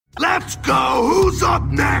Let's go! Who's up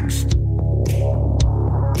next?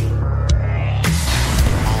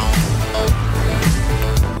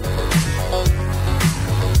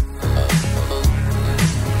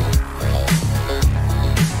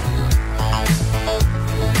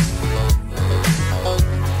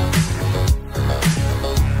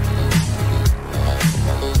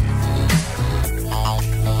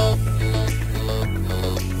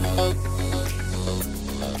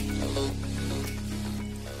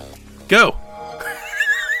 Go.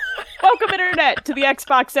 Welcome, Internet, to the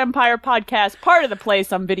Xbox Empire podcast, part of the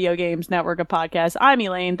Place on Video Games Network of podcasts. I'm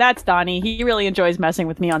Elaine. That's Donnie. He really enjoys messing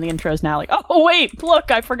with me on the intros now. Like, oh, wait,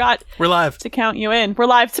 look, I forgot. We're live. To count you in. We're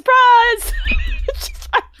live. Surprise!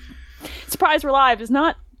 Surprise, we're live is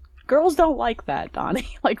not... Girls don't like that,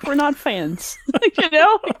 Donnie. Like, we're not fans. You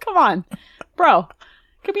know? Like, come on. Bro,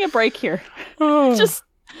 give me a break here. Just...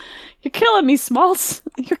 You're killing me, Smalls.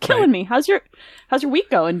 You're killing me. How's your week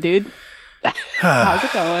going, dude? How's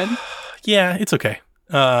it going? Yeah, it's okay.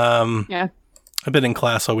 Yeah. I've been in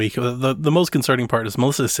class all week. The most concerning part is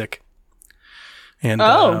Melissa's sick. And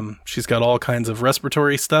she's got all kinds of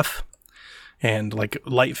respiratory stuff and like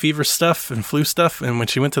light fever stuff and flu stuff. And when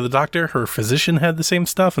she went to the doctor, her physician had the same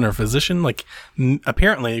stuff. And her physician, like,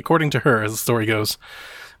 apparently, according to her, as the story goes,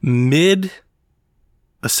 mid-assessing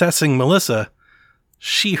Melissa,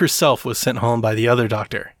 she herself was sent home by the other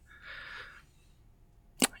doctor.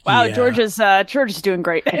 Wow, yeah. George is doing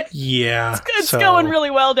great. Yeah. It's going really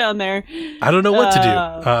well down there. I don't know what to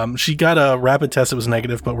do. She got a rapid test that was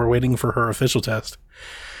negative, but we're waiting for her official test.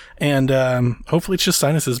 And hopefully it's just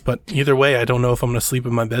sinuses, but either way, I don't know if I'm going to sleep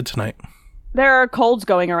in my bed tonight. There are colds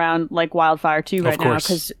going around like wildfire too right now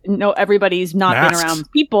because everybody's not Masks. been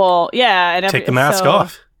around people. Yeah, and take the mask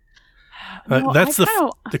off. No, that's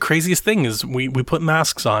the craziest thing is we put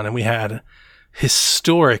masks on and we had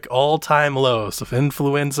historic all-time lows of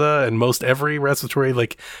influenza and most every respiratory.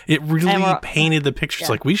 Like it really painted the pictures.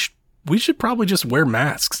 Like we should probably just wear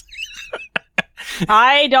masks.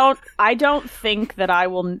 I don't think that I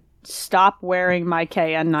will stop wearing my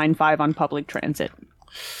KN95 on public transit.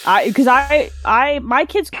 Because my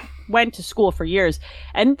kids went to school for years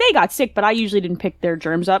and they got sick, but I usually didn't pick their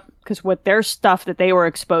germs up because with their stuff that they were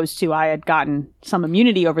exposed to, I had gotten some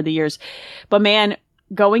immunity over the years. But man,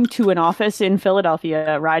 going to an office in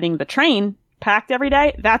Philadelphia, riding the train packed every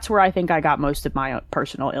day, that's where I think I got most of my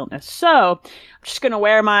personal illness. So I'm just going to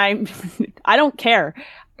wear my, I don't care.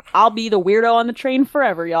 I'll be the weirdo on the train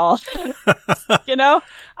forever, y'all. You know?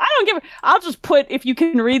 I don't give I'll just put, if you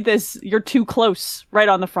can read this, you're too close right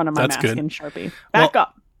on the front of my mask in Sharpie. Back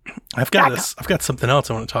up. I've got something else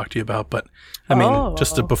I want to talk to you about, but I mean,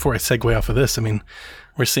 before I segue off of this, I mean,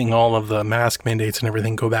 we're seeing all of the mask mandates and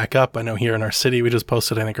everything go back up. I know here in our city, we just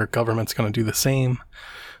posted, I think our government's going to do the same.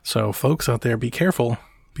 So folks out there, be careful,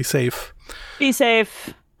 be safe. Be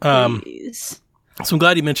safe, please. So I'm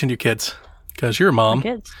glad you mentioned your kids because you're a mom.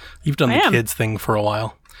 You've done the kids thing for a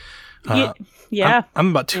while. Yeah. I'm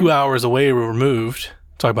about 2 hours away removed.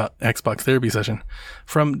 Talk about Xbox therapy session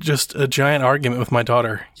from just a giant argument with my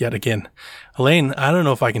daughter yet again. Elaine, I don't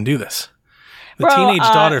know if I can do this. The teenage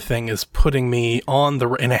daughter thing is putting me on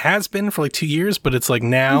and it has been for like 2 years, but it's like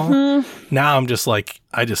now I'm just like,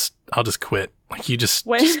 I'll just quit. Like you just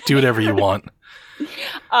do whatever you want.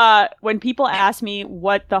 When people ask me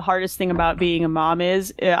what the hardest thing about being a mom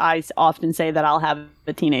is, I often say that I'll have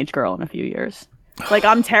a teenage girl in a few years. Like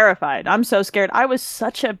I'm terrified. I'm so scared. I was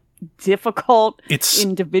such a difficult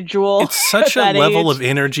individual. It's such a level of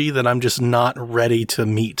energy that I'm just not ready to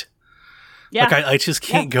meet. Yeah. Like I just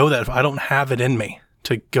can't go that far. I don't have it in me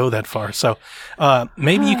to go that far. So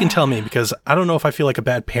maybe you can tell me because I don't know if I feel like a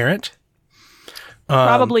bad parent.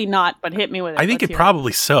 Probably not, but hit me with it. I think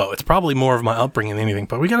so. It's probably more of my upbringing than anything.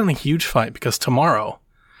 But we got in a huge fight because tomorrow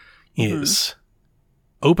is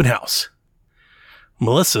open house.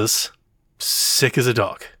 Melissa's sick as a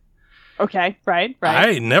dog. Okay, right.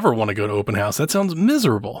 I never want to go to open house. That sounds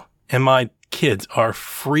miserable. And my kids are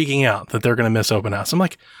freaking out that they're going to miss open house. I'm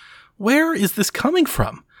like, where is this coming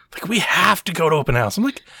from? Like, we have to go to open house. I'm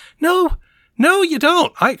like, no, you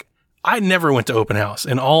don't. I never went to open house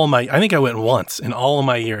in all I think I went once in all of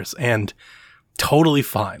my years and totally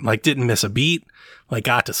fine. Like, didn't miss a beat. Like,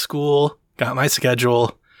 got to school, got my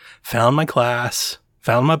schedule, found my class,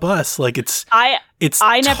 found my bus. Like, it's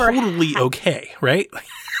totally okay, right?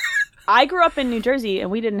 I grew up in New Jersey and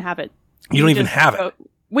we didn't have it. You don't even have it.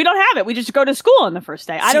 We don't have it. We just go to school on the first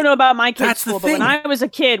day. I don't know about my kids' school, but when I was a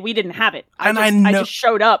kid, we didn't have it. I just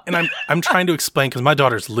showed up. And I'm trying to explain because my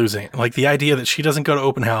daughter's losing it. Like the idea that she doesn't go to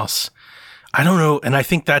open house. I don't know. And I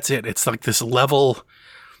think that's it. It's like this level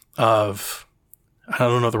of, I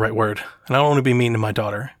don't know the right word. And I don't want to be mean to my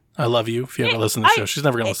daughter. I love you if you ever listen to the show. She's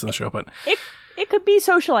never going to listen to the show, but it could be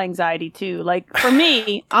social anxiety too. Like for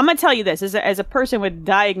me, I'm going to tell you this as a person with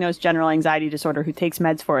diagnosed general anxiety disorder who takes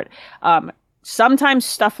meds for it. Sometimes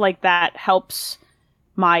stuff like that helps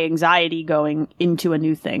my anxiety going into a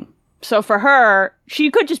new thing. So for her, she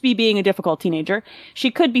could just be being a difficult teenager. She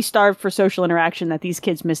could be starved for social interaction that these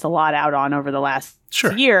kids missed a lot out on over the last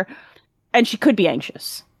year. And she could be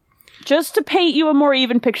anxious. Just to paint you a more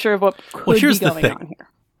even picture of what could be going on here.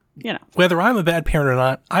 You know, whether I'm a bad parent or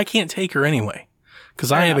not, I can't take her anyway.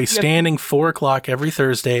 Because I have a standing 4 o'clock every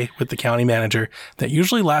Thursday with the county manager that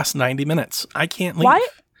usually lasts 90 minutes. I can't leave.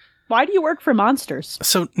 Why do you work for Monsters?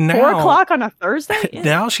 So now 4 o'clock on a Thursday?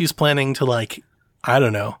 Now she's planning to, like, I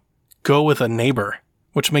don't know, go with a neighbor,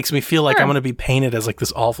 which makes me feel like I'm going to be painted as like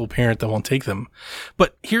this awful parent that won't take them.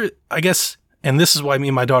 But here, I guess, and this is why me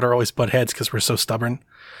and my daughter always butt heads because we're so stubborn.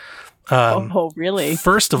 Oh, really?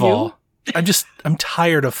 First of all, I'm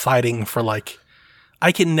tired of fighting for like,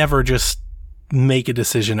 I can never just make a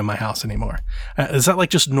decision in my house anymore. Is that like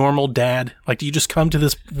just normal dad? Like, do you just come to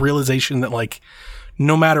this realization that like,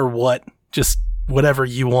 no matter what, just whatever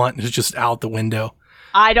you want is just out the window?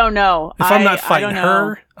 I don't know. If I'm not fighting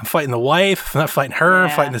her, I'm fighting the wife. If I'm not fighting her, I'm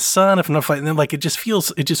fighting the son. If I'm not fighting them, like it just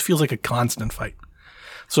feels like a constant fight.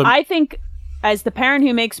 So I think as the parent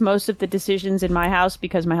who makes most of the decisions in my house,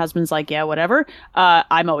 because my husband's like, yeah, whatever,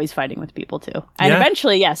 I'm always fighting with people too. And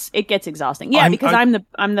eventually, yes, it gets exhausting. Yeah, because I'm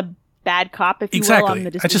the bad cop, if you will. I'm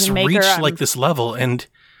the decision maker. I just reached like this level, and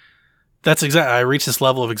that's exactly, I reached this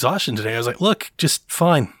level of exhaustion today. I was like, look, just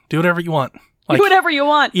fine. Do whatever you want. Like, do whatever you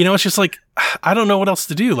want. You know, it's just like, I don't know what else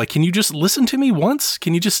to do. Like, can you just listen to me once?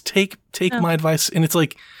 Can you just take my advice? And it's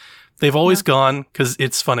like, they've always gone, because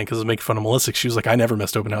it's funny, because I was making fun of Melissa. She was like, I never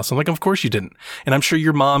missed open house. I'm like, of course you didn't. And I'm sure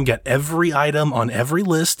your mom got every item on every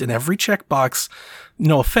list and every checkbox.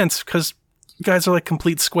 No offense, because you guys are like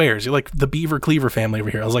complete squares. You're like the Beaver Cleaver family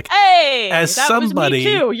over here. I was like, hey, as that somebody, was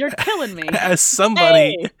me too. You're killing me. As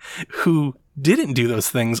somebody who didn't do those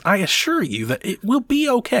things, I assure you that it will be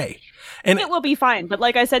okay. And it will be fine. But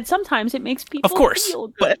like I said, sometimes it makes people feel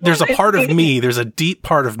good. But there's a part of me, there's a deep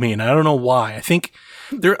part of me, and I don't know why. I think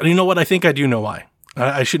you know what? I think I do know why.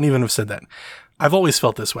 I shouldn't even have said that. I've always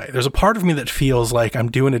felt this way. There's a part of me that feels like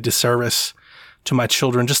I'm doing a disservice to my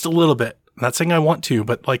children just a little bit. I'm not saying I want to,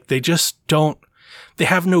 but like they just don't, they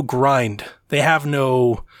have no grind. They have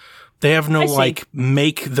no like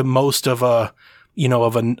make the most of a, you know,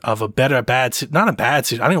 of a better, not a bad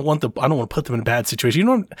situation. I don't want to put them in a bad situation. You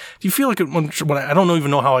know, do you feel like when I don't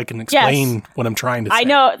even know how I can explain what I'm trying to say? I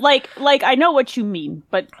know, like I know what you mean,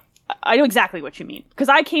 but I know exactly what you mean. Because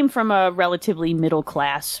I came from a relatively middle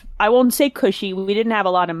class. I won't say cushy. We didn't have a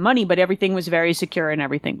lot of money, but everything was very secure and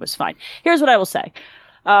everything was fine. Here's what I will say.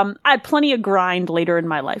 I had plenty of grind later in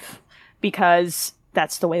my life because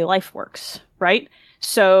that's the way life works, right?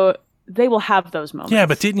 So they will have those moments. Yeah,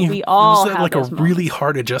 but didn't you? We all was that have like a those really moments.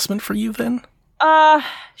 hard adjustment for you then?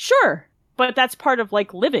 Sure. But that's part of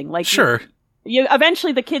like living. Like sure. You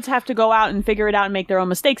eventually the kids have to go out and figure it out and make their own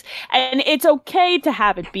mistakes. And it's okay to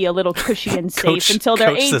have it be a little cushy and safe until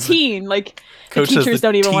they're 18. Like the teachers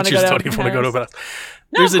don't even want to go to open house.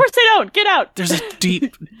 No, of course they don't. Get out. There's a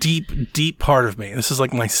deep part of me. This is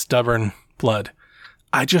like my stubborn blood.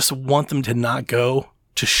 I just want them to not go,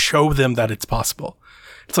 to show them that it's possible.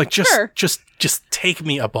 It's like, just take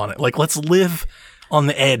me up on it. Like, let's live on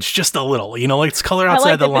the edge just a little, you know, like let's color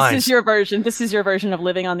outside the lines. This is your version of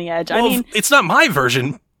living on the edge. Well, I mean, it's not my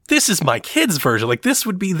version. This is my kid's version. Like, this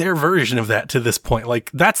would be their version of that to this point. Like,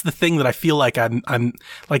 that's the thing that I feel like I'm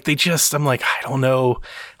like, I'm like, I don't know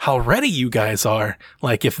how ready you guys are.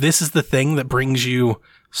 Like, if this is the thing that brings you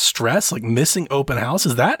stress, like missing open house,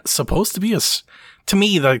 is that supposed to be to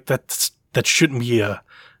me, like that shouldn't be a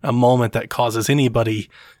moment that causes anybody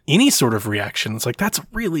any sort of reaction. It's like, that's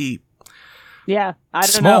really I don't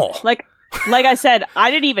small. know. Like I said,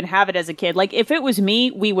 I didn't even have it as a kid. Like if it was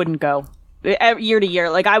me, we wouldn't go year to year.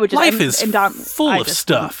 Like I would just life is full of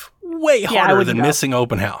stuff way harder than missing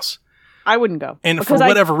open house. I wouldn't go. And for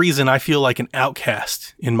whatever reason, I feel like an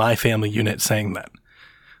outcast in my family unit saying that.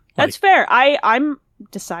 That's fair. I'm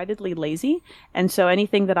decidedly lazy, and so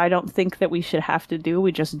anything that I don't think that we should have to do,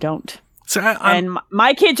 we just don't. So and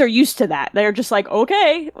my kids are used to that. They're just like,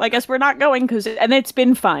 okay, I guess we're not going and it's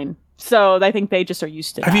been fine. So I think they just are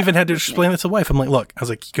used to that. I've even had to explain it to the wife. I'm like, look, I was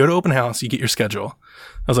like, you go to open house, you get your schedule.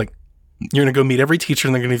 I was like, you're going to go meet every teacher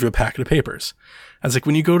and they're going to give you a packet of papers. I was like,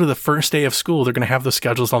 when you go to the first day of school, they're going to have those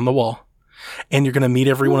schedules on the wall. And you're going to meet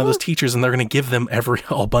every one of those teachers and they're going to give them a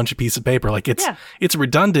whole bunch of piece of paper. Like it's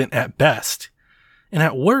redundant at best. And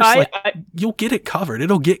at worst, you'll get it covered.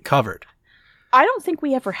 It'll get covered. I don't think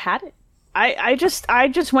we ever had it. I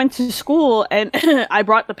just went to school and I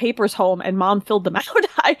brought the papers home and Mom filled them out.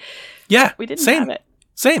 We didn't have it.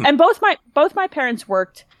 Same. And both my parents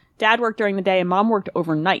worked. Dad worked during the day and Mom worked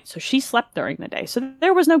overnight, so she slept during the day. So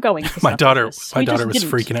there was no going to my daughter like was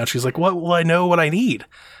freaking out. She's like, "What will I know what I need?"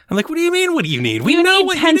 I'm like, "What do you mean? What do you need? We know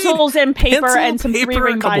what pencils you need. And paper Pencil, and some paper,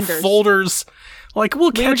 3-ring a couple binders. Folders. Like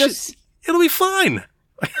we'll catch it. It'll be fine.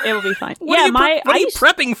 It will be fine." What are you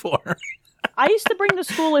prepping for? I used to bring the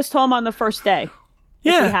school list home on the first day.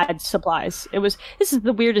 Yeah, we had supplies. This is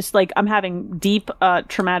the weirdest. Like I'm having deep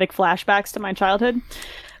traumatic flashbacks to my childhood.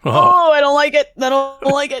 Oh, I don't like it. I don't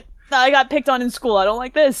like it. I got picked on in school. I don't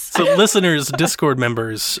like this. So listeners, Discord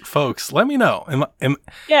members, folks, let me know.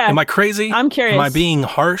 Am I crazy? I'm curious. Am I being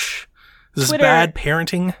harsh? Is this bad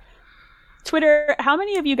parenting? Twitter, how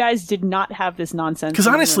many of you guys did not have this nonsense? Because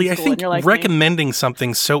honestly, I think recommending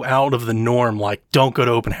something so out of the norm, like don't go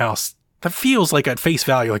to open house, that feels like at face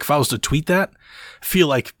value, like if I was to tweet that, I feel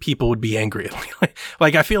like people would be angry.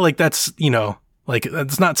 Like I feel like that's, like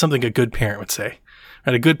that's not something a good parent would say.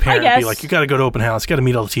 Right? A good parent would be like, you got to go to open house, you got to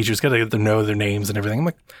meet all the teachers, got to get to know their names and everything. I'm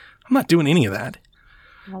like, I'm not doing any of that.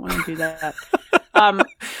 I don't want to do that.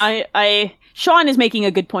 Sean is making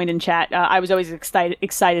a good point in chat. I was always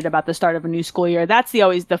excited about the start of a new school year. That's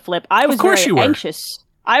always the flip. I was very anxious.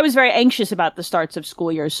 I was very anxious about the starts of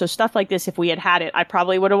school years. So stuff like this, if we had it, I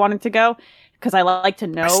probably would have wanted to go because I like to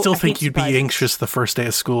know. I still think you'd be anxious the first day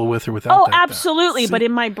of school with or without. Oh, absolutely. But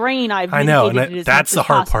in my brain, I know. And that's the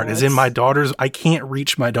hard part is in my daughter's. I can't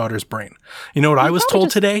reach my daughter's brain. You know what I was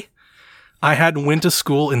told today? I hadn't went to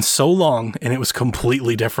school in so long and it was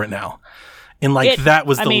completely different now. And that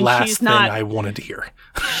was the last thing I wanted to hear.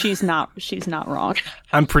 She's not wrong.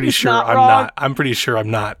 I'm pretty sure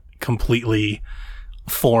I'm not completely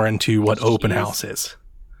foreign to what open house is.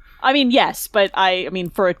 I mean, yes, but I mean,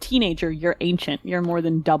 for a teenager, you're ancient. You're more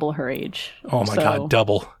than double her age. Oh my God,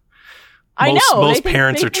 double. I know. Most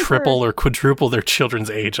parents are triple or quadruple their children's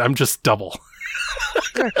age. I'm just double.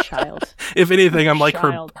 You're a child. If anything, I'm like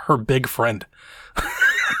her big friend.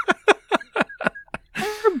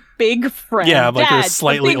 Her big friend. Yeah, I'm like her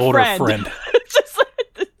slightly older friend.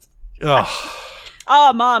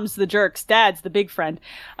 Mom's the jerks. Dad's the big friend.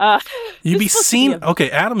 You'd be seen. Okay,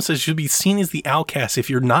 Adam says you'd be seen as the outcast if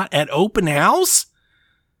you're not at open house.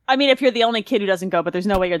 I mean, if you're the only kid who doesn't go, but there's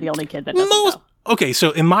no way you're the only kid that doesn't go. Okay,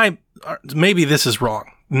 so maybe this is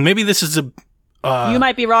wrong. Maybe this is you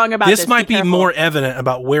might be wrong about this. This might be more evident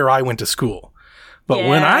about where I went to school. But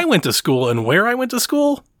when I went to school and where I went to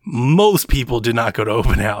school, most people did not go to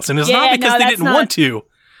open house. And it's not because they didn't want to.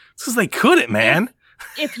 It's because they couldn't, man.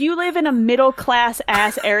 If you live in a middle class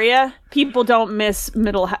ass area, people don't miss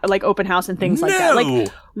open house and things like that.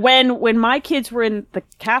 Like when my kids were in the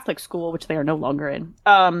Catholic school, which they are no longer in,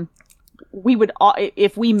 we would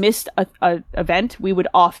if we missed a event, we would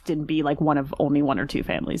often be like only one or two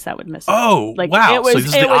families that would miss it. Oh, like, wow! So this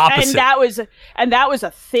is the opposite, and that was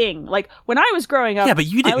a thing. Like when I was growing up, yeah, but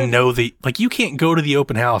you didn't know you can't go to the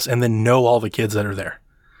open house and then know all the kids that are there.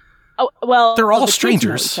 Oh well, they're all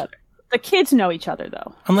strangers. The kids know each other,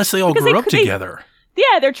 though. Unless they all grew up together.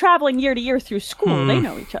 Yeah, they're traveling year to year through school. They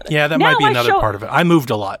know each other. Yeah, that might be another part of it. I moved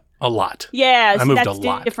a lot. Yeah, I moved a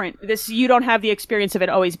lot. Different. You don't have the experience of it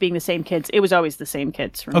always being the same kids. It was always the same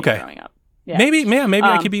kids for me growing up. Yeah. Maybe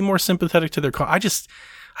I could be more sympathetic to their I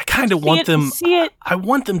kind of want them. I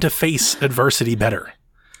want them to face adversity better.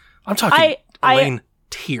 I'm talking, Elaine,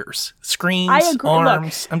 tears, screams,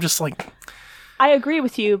 arms. I'm just like. I agree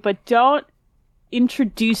with you, but don't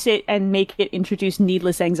introduce it and make it introduce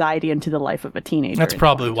needless anxiety into the life of a teenager. That's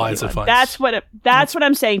probably wise advice. That's what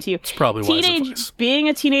I'm saying to you. It's probably wise advice. Being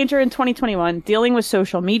a teenager in 2021, dealing with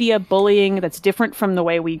social media, bullying that's different from the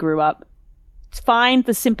way we grew up. Find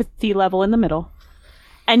the sympathy level in the middle.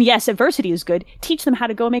 And yes, adversity is good. Teach them how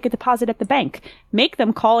to go make a deposit at the bank. Make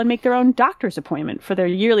them call and make their own doctor's appointment for their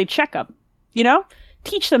yearly checkup.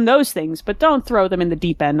 Teach them those things, but don't throw them in the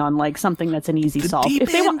deep end on like something that's an easy solve.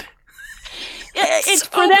 If they want. It's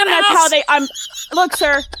for them. That's how they. Look,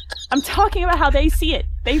 sir. I'm talking about how they see it.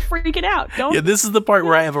 They freak it out. Don't. Yeah, this is the part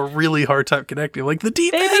where I have a really hard time connecting. Like the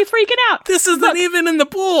deep end. They freak it out. This isn't even in the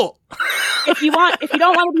pool. If you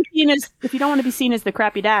don't want to be seen as the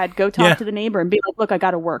crappy dad, go talk to the neighbor and be like, "Look, I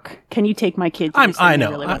got to work. Can you take my kids?" I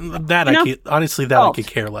know I could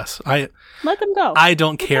care less. Let them go. I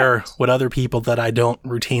don't care what other people that I don't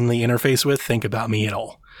routinely interface with think about me at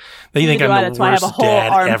all. They think I'm the worst dad ever. That's why I have a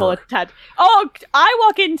whole armful of tattoos. Oh, I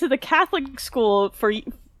walk into the Catholic school for.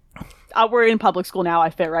 We're in public school now. I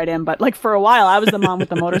fit right in, but like for a while, I was the mom with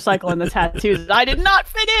the motorcycle and the tattoos. I did not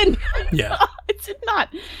fit in. Yeah, I did not.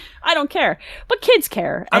 I don't care, but kids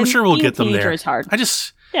care. I'm sure we'll get them there. Is hard.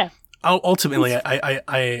 ultimately,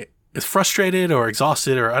 I is frustrated or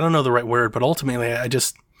exhausted, or I don't know the right word, but ultimately I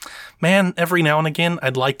just, man, every now and again,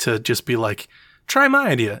 I'd like to just be like, try my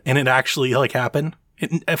idea. And it actually like happen.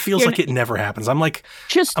 It feels like it never happens. I'm like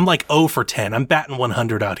 0 for 10. I'm batting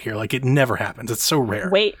 100 out here. Like it never happens. It's so rare.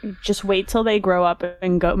 Wait till they grow up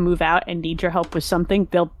and move out and need your help with something.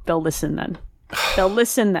 They'll listen then. They'll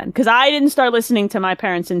listen then. Cause I didn't start listening to my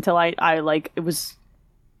parents until I like, it was,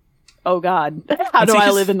 oh God, how do I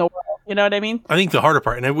live in the world? You know what I mean? I think the harder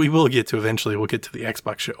part, and we will get to eventually, we'll get to the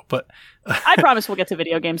Xbox show, but I promise we'll get to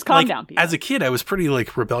video games. Calm down, people. As a kid, I was pretty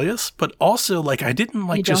like rebellious, but also like I didn't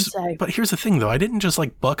like but here's the thing though, I didn't just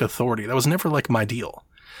like buck authority. That was never like my deal.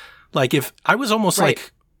 Like if I was almost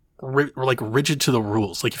like rigid to the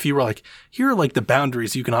rules. Like if you were like, here are like the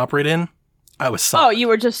boundaries you can operate in, I was solid. Oh, you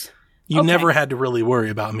were just... You never had to really worry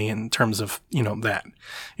about me in terms of, that.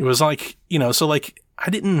 It was like, so like I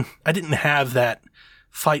didn't have that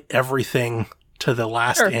fight everything to the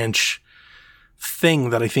last inch thing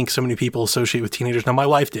that I think so many people associate with teenagers. Now my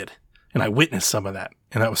wife did, and I witnessed some of that,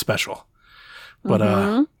 and that was special. But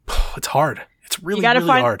it's hard. It's really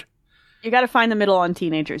hard. You got to find the middle on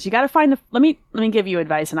teenagers. You got to find let me give you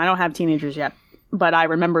advice, and I don't have teenagers yet, but I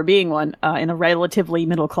remember being one in a relatively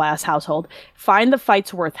middle class household. Find the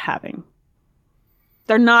fights worth having.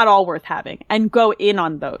 They're not all worth having, and go in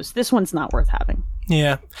on those. This one's not worth having.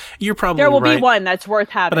 Yeah, you're probably there will right. be one that's worth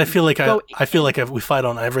having. But I feel like we fight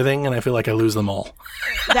on everything, and I feel like I lose them all.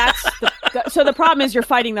 So the problem is you're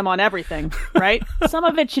fighting them on everything, right? Some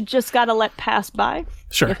of it you just got to let pass by.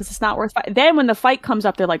 Sure. If it's not worth fighting. Then when the fight comes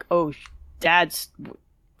up, they're like, "Oh, Dad's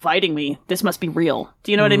fighting me. This must be real."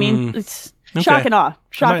 Do you know what I mean? It's shock and awe.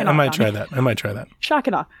 I might try that. Shock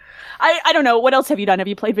and awe. I don't know. What else have you done? Have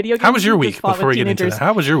you played video games? How was your week before we get into that?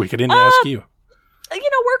 How was your week? I didn't ask you.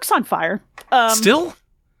 Work's on fire. Still?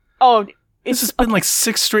 Oh, this has been like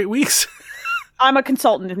 6 straight weeks. I'm a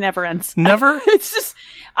consultant. It never ends. Never? It's just,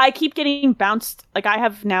 I keep getting bounced. Like I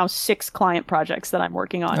have now 6 client projects that I'm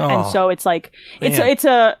working on. And so it's like,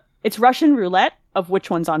 it's Russian roulette of which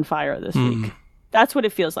one's on fire this week. That's what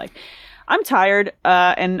it feels like. I'm tired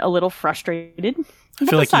and a little frustrated. I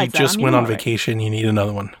feel like you just went on vacation. You need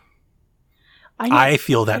another one. I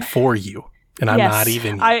feel that for you. And I'm not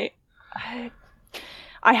even you.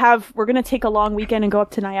 We're going to take a long weekend and go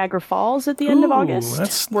up to Niagara Falls at the end of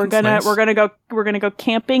August. We're going to go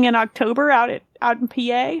camping in October out in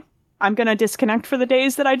PA. I'm going to disconnect for the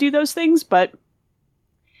days that I do those things, but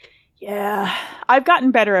yeah, I've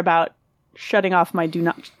gotten better about putting on my do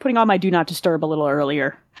not disturb a little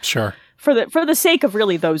earlier. Sure. For the sake of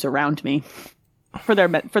really those around me, for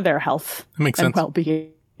their health and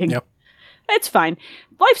well-being. Yep. It's fine.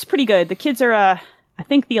 Life's pretty good. The kids are I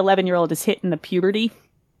think the 11-year-old is hitting the puberty.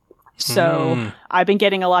 So I've been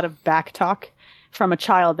getting a lot of back talk from a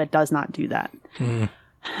child that does not do that.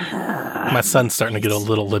 My son's starting to get a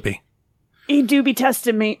little lippy. He do be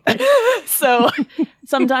testing me. So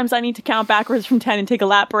sometimes I need to count backwards from 10 and take a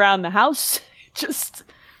lap around the house. Just,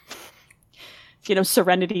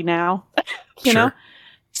 serenity now. You know?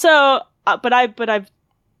 So, but I've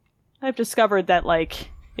discovered that like,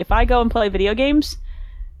 if I go and play video games,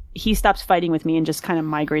 he stops fighting with me and just kind of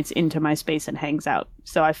migrates into my space and hangs out.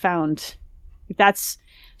 So I found that's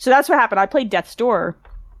what happened. I played Death's Door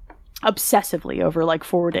obsessively over like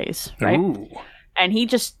 4 days, right? Ooh. And I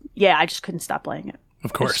just couldn't stop playing it.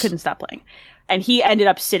 Of course. I just couldn't stop playing. And he ended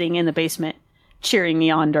up sitting in the basement cheering me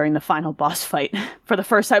on during the final boss fight for the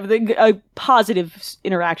first time. A positive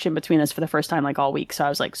interaction between us for the first time like all week. So I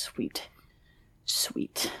was like, sweet.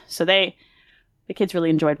 So the kids really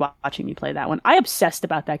enjoyed watching me play that one. I obsessed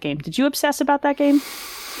about that game. Did you obsess about that game?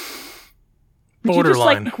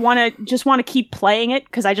 Borderline. Did you just want to keep playing it?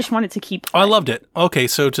 Because I just wanted to keep playing. I loved it. Okay,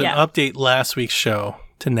 so to update last week's show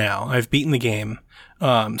to now, I've beaten the game.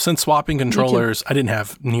 Since swapping controllers, I didn't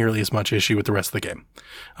have nearly as much issue with the rest of the game.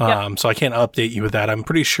 So I can't update you with that. I'm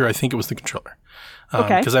pretty sure I think it was the controller.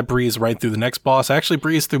 Because I breezed right through the next boss. I actually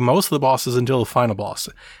breezed through most of the bosses until the final boss.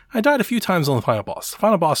 I died a few times on the final boss. The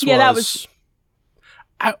final boss was...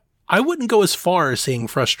 I wouldn't go as far as saying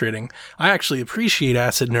frustrating. I actually appreciate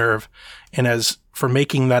Acid Nerve and as for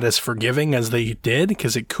making that as forgiving as they did,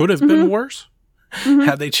 because it could have been worse.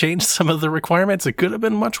 Had they changed some of the requirements, it could have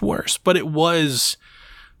been much worse. But it was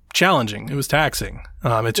challenging. It was taxing.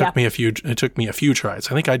 It took me a few tries.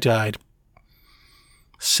 I think I died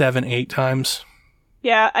 7-8 times.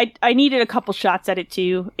 Yeah, I needed a couple shots at it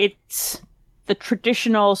too. It's the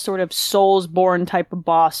traditional sort of Soulsborne type of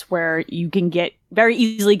boss where you can very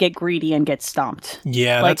easily get greedy and get stomped.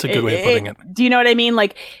 Yeah, like, that's a good way of putting it. Do you know what I mean?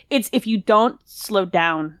 Like, it's if you don't slow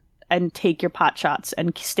down and take your pot shots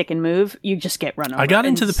and stick and move, you just get run over. I got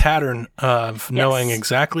into the pattern of knowing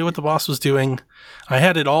exactly what the boss was doing. I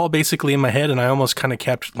had it all basically in my head, and I almost kind of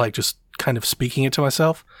kept like just kind of speaking it to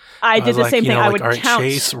myself. I did the same thing. I would all right, count.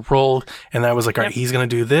 chase, roll, and I was like, all right, he's going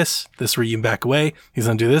to do this. This is where you back away. He's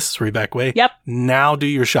going to do this where you back away. Yep. Now do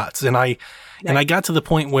your shots. And I got to the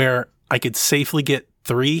point where I could safely get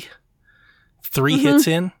three hits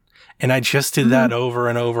in. And I just did that over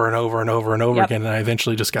and over and over and over and over again. And I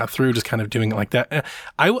eventually just got through just kind of doing it like that.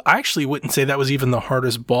 I actually wouldn't say that was even the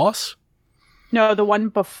hardest boss. No, the one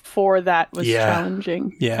before that was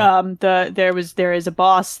challenging. Yeah. There is a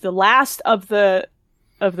boss, the last of the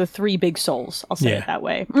three big souls. I'll say it that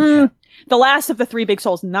way. The last of the three big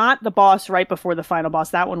souls, not the boss right before the final boss.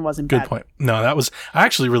 That one wasn't Good bad. point. No, I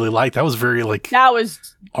actually really liked. That was very that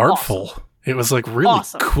was artful. Awesome. It was like really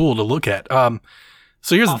cool to look at.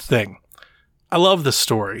 So here's the thing. I love the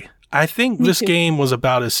story. I think this game was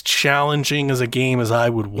about as challenging as a game as I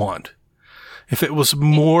would want. If it was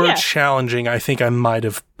more challenging, I think I might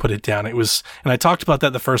have put it down. It was, and I talked about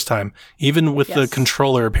that the first time, even with the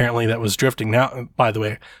controller apparently that was drifting. Now, by the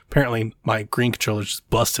way, apparently my green controller just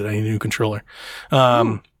busted. I need a new controller.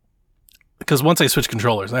 Because once I switched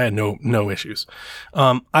controllers, I had no issues.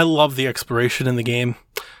 I love the exploration in the game.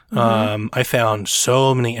 I found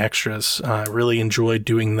so many extras. I really enjoyed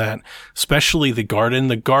doing that, especially the garden.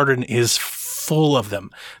 The garden is full of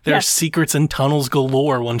them. There are secrets and tunnels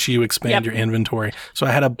galore once you expand your inventory. So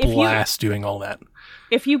I had a blast doing all that.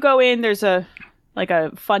 If you go in, there's a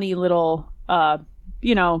funny little,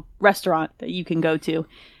 restaurant that you can go to.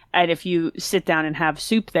 And if you sit down and have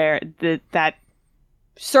soup there, that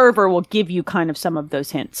server will give you kind of some of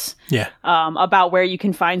those hints about where you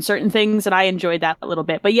can find certain things, and I enjoyed that a little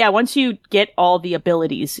bit. But once you get all the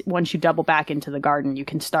abilities, once you double back into the garden, you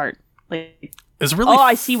can start it's really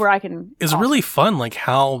I see where I can. It's really fun, like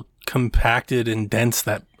how compacted and dense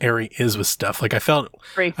that area is with stuff. Like I felt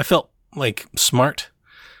like smart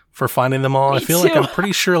for finding them all. I feel like I'm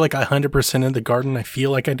pretty sure like 100% of the garden. I feel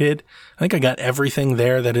like I did. I think I got everything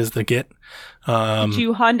there that is the get. Did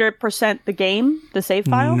you 100% the game, the save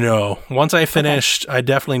file? No. Once I finished, I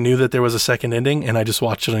definitely knew that there was a second ending, and I just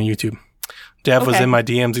watched it on YouTube. Dev was in my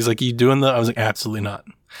DMs. He's like, "You doing I was like, "Absolutely not."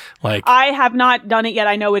 Like, I have not done it yet.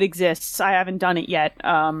 I know it exists. I haven't done it yet.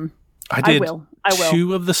 I did I will.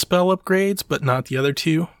 2 of the spell upgrades, but not the other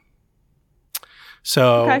 2.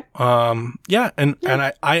 So, and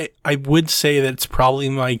I would say that it's probably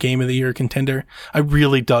my game of the year contender. I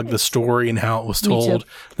really dug the story and how it was told.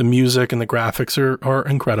 The music and the graphics are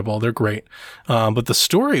incredible. They're great. But the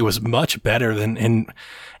story was much better than, and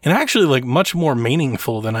actually like much more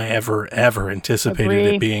meaningful than I ever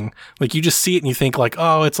anticipated it being. Like you just see it and you think like,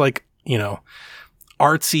 oh, it's like,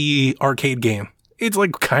 artsy arcade game. It's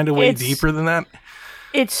like kind of way deeper than that.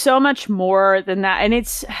 It's so much more than that. And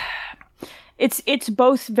it's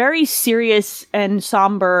both very serious and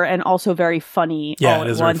somber and also very funny all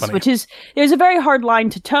at once, which is, there's a very hard line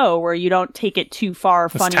to toe where you don't take it too far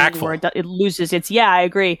funny where it loses its, I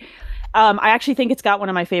agree. I actually think it's got one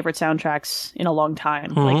of my favorite soundtracks in a long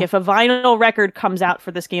time. Like if a vinyl record comes out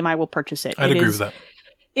for this game, I will purchase it. I'd agree with that.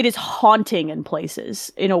 It is haunting in places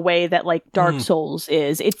in a way that like Dark Souls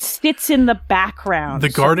is. It sits in the background. The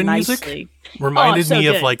garden music reminded me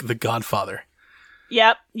of like The Godfather.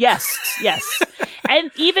 Yep. Yes.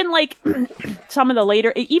 And even like some of the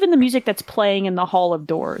later, even the music that's playing in the Hall of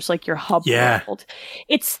Doors, like your hub world,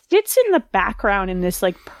 it sits in the background in this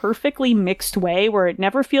like perfectly mixed way where it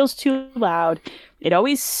never feels too loud. It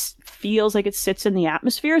always feels like it sits in the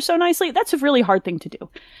atmosphere so nicely. That's a really hard thing to do.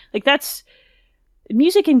 Like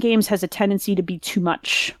music in games has a tendency to be too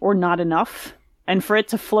much or not enough. And for it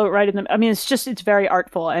to float right in the, I mean, it's very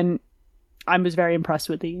artful, and I was very impressed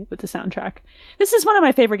with the soundtrack. This is one of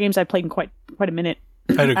my favorite games I've played in quite a minute.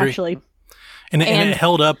 I'd agree. Actually. And it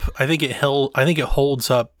held up. I think it holds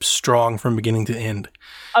up strong from beginning to end.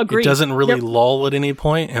 Agreed. It doesn't really lull at any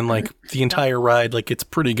point, and like the entire ride, like it's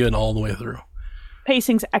pretty good all the way through.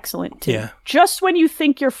 Pacing's excellent too. Yeah. Just when you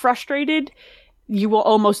think you're frustrated, you will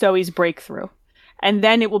almost always break through. And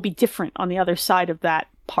then it will be different on the other side of that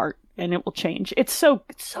part, and it will change. It's so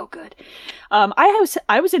good.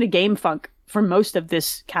 I was in a game funk for most of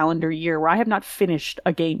this calendar year where I have not finished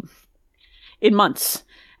a game in months.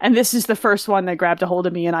 And this is the first one that grabbed a hold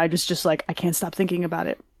of me, and I was just like, I can't stop thinking about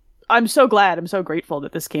it. I'm so glad. I'm so grateful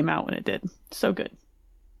that this came out when it did. So good.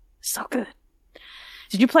 So good.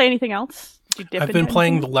 Did you play anything else? I've been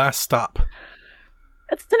playing The Last Stop.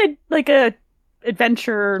 It's a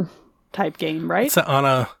adventure type game, right? It's an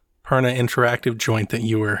Annapurna interactive joint that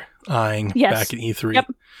you were eyeing back at E3.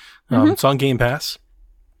 Yep. It's on Game Pass.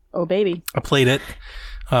 Oh, baby. I played it.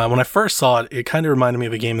 When I first saw it, it kind of reminded me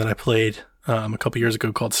of a game that I played a couple years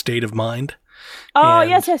ago called State of Mind. Oh, And,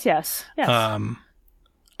 yes.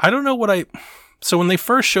 I don't know so when they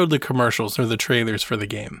first showed the commercials or the trailers for the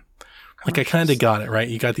game, like I kind of got it, right?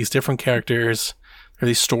 You got these different characters, or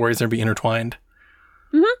these stories that be intertwined.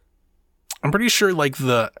 Mm-hmm. I'm pretty sure like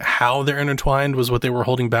how they're intertwined was what they were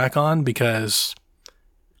holding back on, because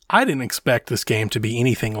I didn't expect this game to be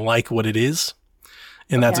anything like what it is,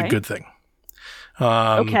 and that's a good thing.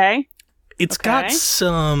 Okay. It's got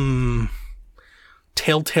some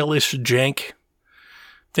Telltale-ish jank.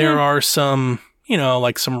 There are some,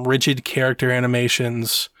 like some rigid character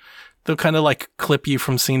animations. They'll kind of like clip you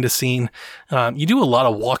from scene to scene. You do a lot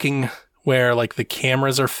of walking where like the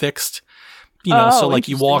cameras are fixed. So like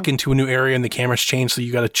you walk into a new area and the cameras change, so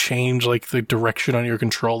you got to change like the direction on your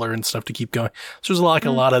controller and stuff to keep going. So there's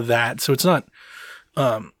a lot of that. So it's not,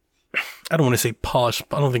 I don't want to say polished.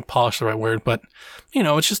 I don't think polished is the right word, but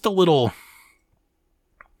it's just a little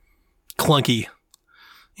clunky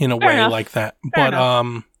in a way like that.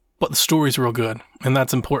 But the story's real good, and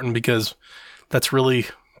that's important because that's really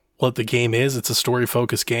what the game is. It's a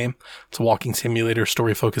story-focused game. It's a walking simulator,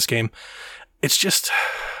 story-focused game. It's just,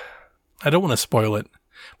 I don't want to spoil it,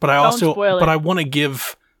 but I want to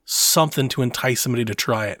give something to entice somebody to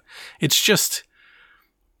try it.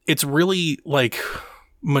 It's really like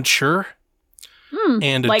mature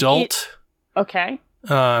and like adult.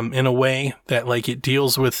 In a way that like it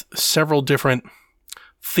deals with several different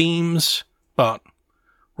themes about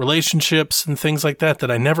relationships and things like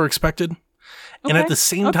that I never expected. And at the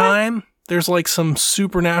same time, there's like some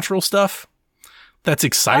supernatural stuff that's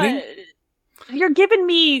exciting. You're giving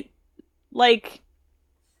me like,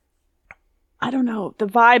 I don't know, the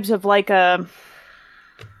vibes of like I'm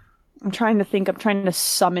trying to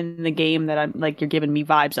summon the game that I'm like, you're giving me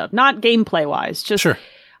vibes of, not gameplay wise, just, sure.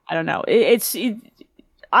 I don't know.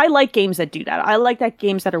 I like games that do that. I like that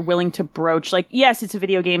games that are willing to broach, like, yes, it's a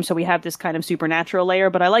video game, so we have this kind of supernatural layer,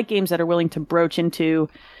 but I like games that are willing to broach into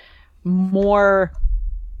more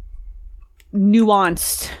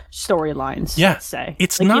nuanced storylines. Yeah. Let's say.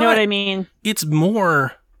 It's like, not, you know what I mean? It's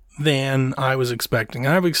more than I was expecting.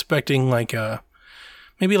 I was expecting like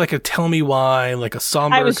maybe like a tell me why, like a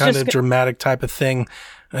somber kind of dramatic type of thing.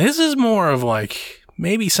 This is more of like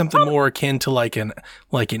maybe something more akin to like an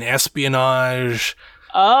espionage.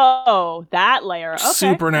 Oh, that layer. Okay.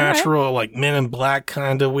 Supernatural, like Men in Black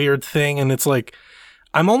kind of weird thing. And it's like,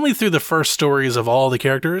 I'm only through the first stories of all the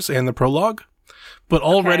characters and the prologue, but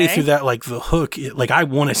already through that, like the hook, like I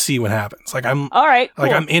want to see what happens. Like I'm, all right, cool.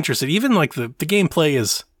 Like I'm interested. Even like the gameplay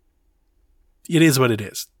it is what it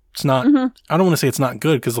is. It's not, I don't want to say it's not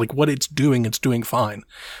good, because like what it's doing fine,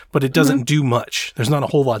 but it doesn't do much. There's not a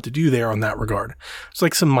whole lot to do there on that regard. It's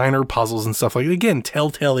like some minor puzzles and stuff, like, again,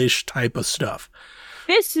 Telltale-ish type of stuff.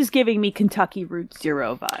 This is giving me Kentucky Route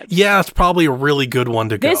Zero vibes. Yeah, it's probably a really good one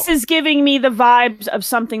to go. This is giving me the vibes of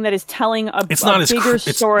something that is telling a bigger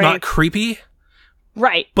story. It's not creepy.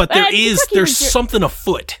 Right. But there's something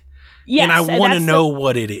afoot. Yes. And I want to know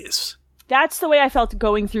what it is. That's the way I felt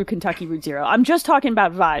going through Kentucky Route Zero. I'm just talking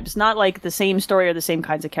about vibes, not like the same story or the same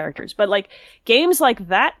kinds of characters. But like games like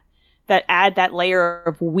that add that layer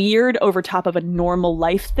of weird over top of a normal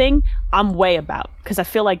life thing, I'm way about. Because I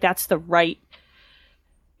feel like that's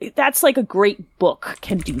like a great book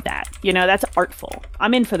can do that. That's artful.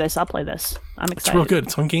 I'm in for this. I'll play this. I'm excited. It's real good.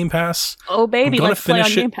 It's on Game Pass. Oh, baby. Let's play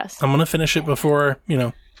on Game Pass. I'm going to finish it before,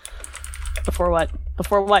 Before what?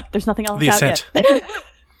 Before what? There's nothing else The out Ascent. Yet.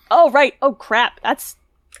 Oh, right. Oh, crap. Is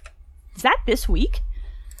that this week?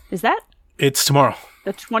 Is that? It's tomorrow.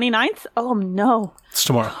 The 29th? Oh, no. It's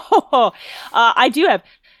tomorrow. I do have...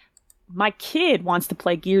 My kid wants to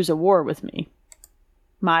play Gears of War with me.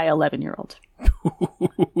 My 11-year-old.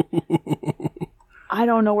 I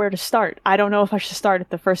don't know where to start. I don't know if I should start at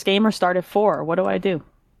the first game or start at 4. What do I do?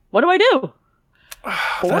 4? I'm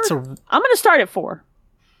going to start at 4.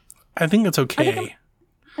 I think that's okay.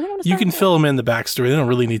 You can fill them in the backstory. They don't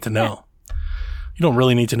really need to know. Yeah. You don't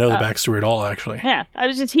really need to know the backstory at all, actually. Yeah,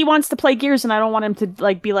 he wants to play Gears, and I don't want him to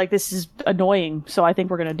like be like, this is annoying. So I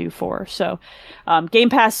think we're going to do 4. So Game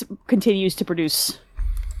Pass continues to produce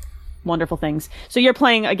wonderful things. So you're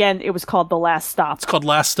playing, again, it was called The Last Stop. It's called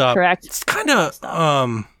Last Stop. Correct. It's kind of,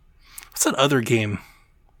 what's that other game?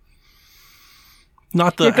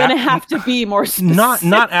 Not the... You're going to have to be more specific.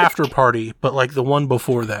 Not After Party, but like the one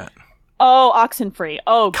before that. Oh, Oxenfree.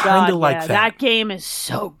 Oh, God. Kind of like that. That game is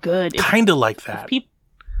so good. Kind of like that.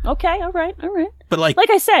 Okay, all right. But like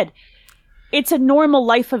I said, it's a normal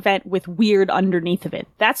life event with weird underneath of it.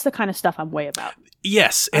 That's the kind of stuff I'm way about.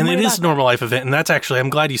 Yes, and it is a normal life event, and that's actually,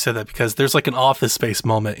 I'm glad you said that, because there's like an Office Space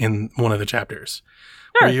moment in one of the chapters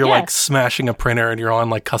where you're like smashing a printer and you're on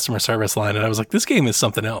like customer service line. And I was like, this game is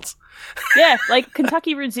something else. Yeah, like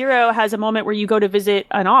Kentucky Route Zero has a moment where you go to visit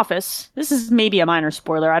an office. This is maybe a minor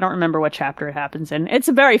spoiler. I don't remember what chapter it happens in. It's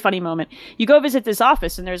a very funny moment. You go visit this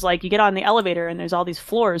office and there's like, you get on the elevator and there's all these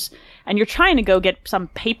floors and you're trying to go get some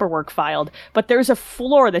paperwork filed, but there's a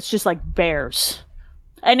floor that's just like bears.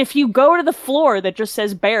 And if you go to the floor that just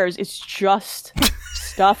says bears, it's just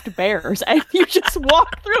stuffed bears. And you just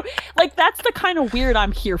walk through. Like, that's the kind of weird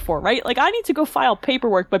I'm here for, right? Like, I need to go file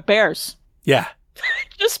paperwork, but bears. Yeah.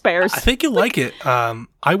 Just bears. I think you'll like it. I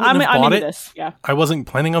wouldn't have bought it. This. Yeah. I wasn't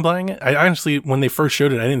planning on buying it. I honestly, when they first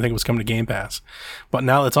showed it, I didn't think it was coming to Game Pass. But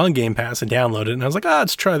now it's on Game Pass, and downloaded it, and I was like,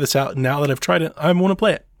 let's try this out. And now that I've tried it, I want to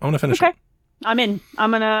play it. I want to finish it. I'm in.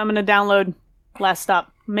 I'm gonna download Last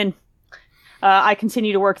Stop. I'm in. I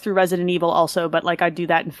continue to work through Resident Evil also, but like I do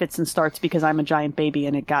that in fits and starts because I'm a giant baby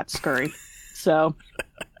and it got scurry. So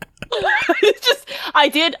it's just, I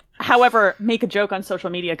did, however, make a joke on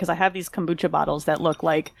social media because I have these kombucha bottles that look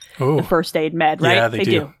like the first aid med, right? Yeah, they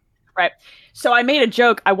do. Right. So I made a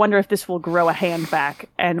joke. I wonder if this will grow a hand back.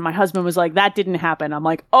 And my husband was like, that didn't happen. I'm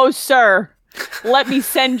like, oh, sir, let me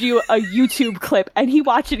send you a YouTube clip. And he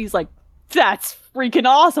watched it. He's like, that's freaking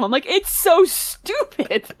awesome. I'm like, it's so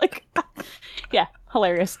stupid. Like, yeah,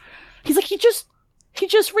 hilarious. He's like, he just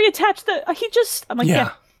reattached I'm like,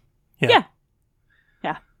 yeah.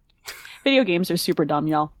 Video games are super dumb,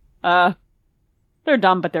 y'all. They're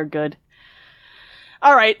dumb, but they're good.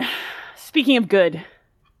 All right. Speaking of good.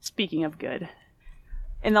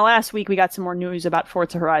 In the last week, we got some more news about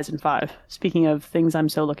Forza Horizon 5. Speaking of things I'm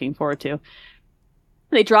so looking forward to.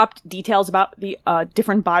 They dropped details about the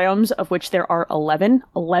different biomes, of which there are 11.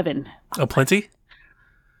 11. A plenty?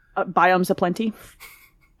 Biomes A Plenty.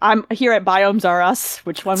 I'm here at Biomes R Us.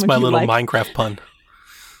 Which one would you like? It's my little Minecraft pun.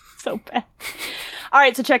 So bad. All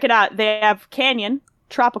right, so check it out. They have Canyon,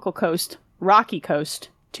 Tropical Coast, Rocky Coast,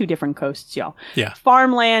 2 different coasts, y'all. Yeah.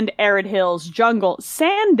 Farmland, Arid Hills, Jungle,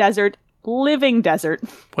 Sand Desert, Living Desert.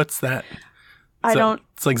 What's that?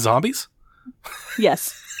 It's like zombies?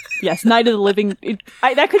 Yes. Yes, Night of the Living.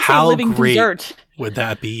 That could say Living Desert. How great would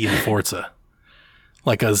that be in Forza?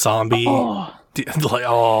 Like a zombie.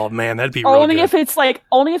 Oh man, that'd be only good. if it's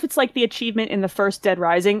like the achievement in the first Dead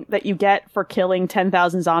Rising that you get for killing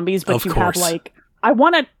 10,000 zombies, but have like, I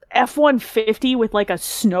want a F-150 with like a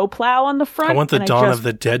snowplow on the front. I want the Dawn of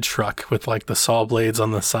the Dead truck with like the saw blades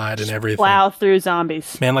on the side and everything. Plow through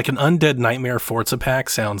zombies. Man, like an Undead Nightmare Forza pack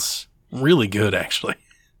sounds really good, actually.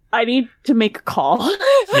 I need to make a call.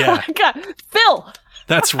 Yeah. Phil!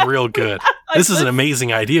 That's real good. This is an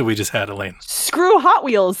amazing idea we just had, Elaine. Screw Hot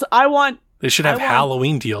Wheels. They should have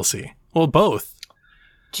Halloween DLC. Well, both.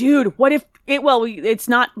 Dude, what if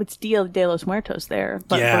it's Dia de los Muertos there,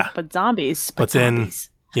 but zombies. But then, zombies.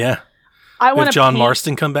 Yeah. I want John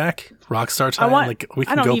Marston come back, Rockstar time. We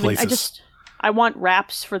can go places. I want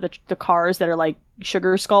wraps for the cars that are like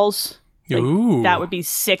sugar skulls. Like, ooh, that would be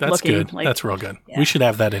sick looking. That's good. Like, that's real good. Yeah. We should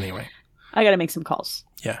have that anyway. I gotta make some calls.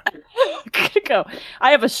 Yeah. Gotta go.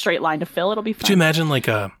 I have a straight line to fill. It'll be fun. Could you imagine like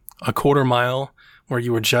a quarter mile where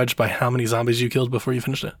you were judged by how many zombies you killed before you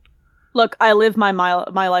finished it? Look, I live my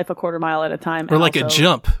life a quarter mile at a time. Or like a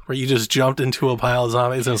jump where you just jumped into a pile of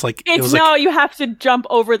zombies and you have to jump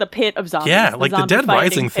over the pit of zombies. Yeah, like the Dead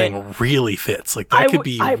Rising thing really fits. Like that could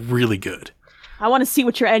be really good. I want to see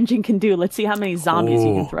what your engine can do. Let's see how many zombies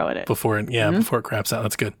you can throw at it. Before it craps out.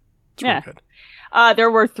 That's good. It's really good. There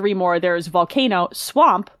were 3 more. There's Volcano,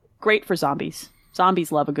 Swamp, great for zombies.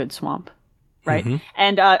 Zombies love a good swamp, right? Mm-hmm.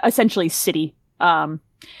 And essentially City. There's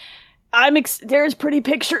pretty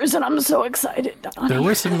pictures and I'm so excited. There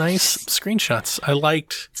were some nice screenshots.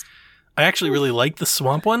 I actually really liked the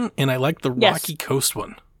swamp one and I liked the Rocky Coast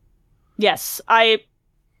one. Yes. I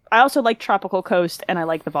also like Tropical Coast and I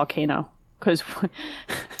like the Volcano.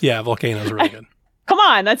 Yeah, Volcano's really good. Come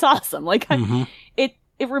on, that's awesome. Like it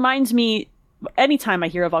reminds me, anytime I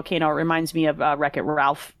hear a volcano, it reminds me of Wreck-It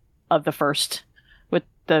Ralph of the first with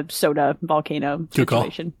the soda volcano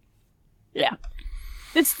situation. Good call. Yeah.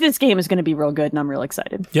 This game is going to be real good and I'm real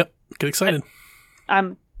excited. Yep. Get excited.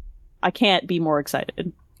 I can't be more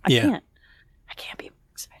excited. I can't be more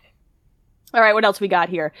excited. All right, what else we got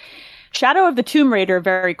here? Shadow of the Tomb Raider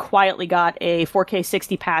very quietly got a 4K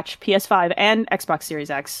 60 patch, PS5 and Xbox Series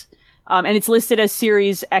X. And it's listed as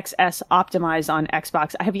Series XS optimized on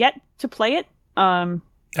Xbox. I have yet to play it.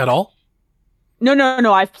 At all?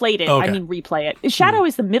 No. I've played it. Okay. I mean, replay it. Shadow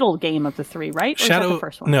is the middle game of the 3, right? Or Shadow, is that the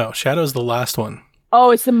first one? No, Shadow's the last one.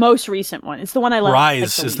 Oh, it's the most recent one. It's the one I love.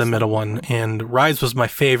 Rise is the middle one, and Rise was my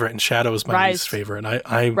favorite, and Shadow is my least favorite.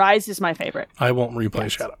 Rise is my favorite. I won't replay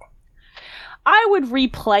Shadow. I would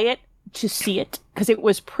replay it, to see it because it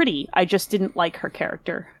was pretty. I just didn't like her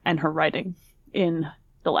character and her writing in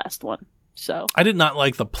the last one. So I did not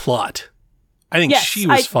like the plot. I think she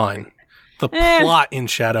was fine. The plot in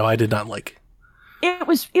Shadow, I did not like. It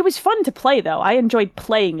was fun to play though. I enjoyed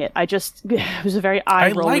playing it. It was a very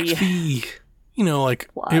eye-rolly. I liked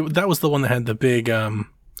the, that was the one that had the big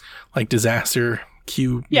disaster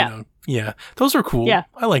cube. Yeah, those are cool. Yeah,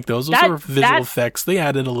 I like those. Those are visual effects. They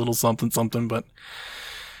added a little something, but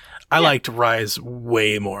I liked Rise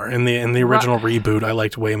way more. In the original reboot, I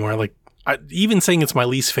liked way more. Even saying it's my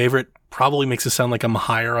least favorite probably makes it sound like I'm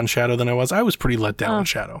higher on Shadow than I was. I was pretty let down on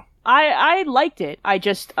Shadow. I liked it. I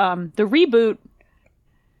just the reboot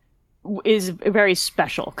is very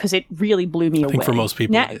special because it really blew me away. I think for most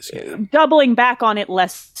people it is, yeah. Doubling back on it,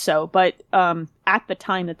 less so. But at the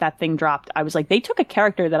time that thing dropped, I was like, they took a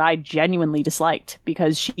character that I genuinely disliked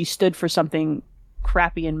because she stood for something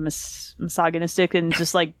crappy and misogynistic and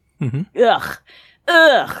just like, ugh,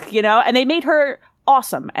 and they made her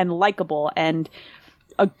awesome and likable and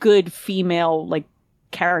a good female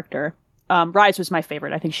character. Rise was my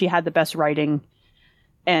favorite. I think she had the best writing.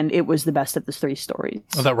 And it was the best of the 3 stories.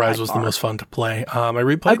 I thought Rise was the most fun to play. I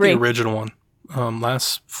replayed the original one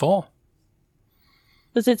last fall.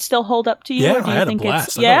 Does it still hold up to you? Yeah, I had a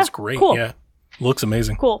blast. I thought it was great. Cool. Yeah, looks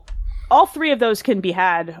amazing. Cool. All 3 of those can be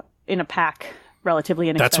had in a pack relatively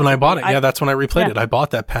inexpensive. That's when I bought it. Yeah, that's when I replayed it. I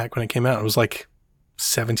bought that pack when it came out. It was like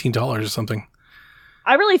 $17 or something.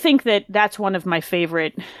 I really think that's one of my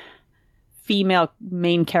favorite female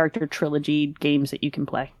main character trilogy games that you can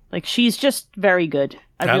play. She's just very good.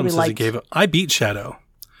 I beat Shadow.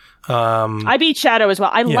 I beat Shadow as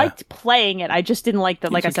well. I liked playing it. I just didn't like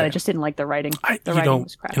I said, I just didn't like the writing. The writing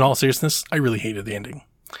was crap. In all seriousness, I really hated the ending.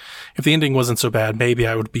 If the ending wasn't so bad, maybe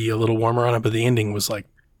I would be a little warmer on it, but the ending was super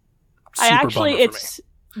bummer for me.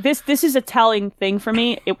 This is a telling thing for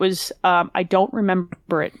me. It was I don't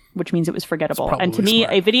remember it, which means it was forgettable. And to me,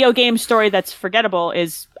 a video game story that's forgettable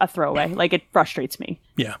is a throwaway. It frustrates me.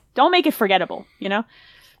 Yeah. Don't make it forgettable,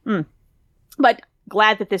 But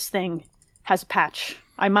glad that this thing has a patch.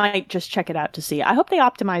 I might just check it out to see. I hope they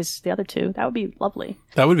optimize the other 2. That would be lovely.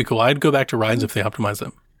 That would be cool. I'd go back to Rise if they optimize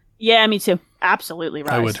them. Yeah, me too. Absolutely,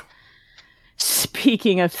 Rise. I would.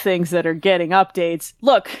 Speaking of things that are getting updates,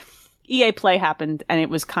 look, EA Play happened and it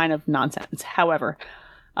was kind of nonsense. However,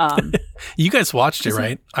 you guys watched it,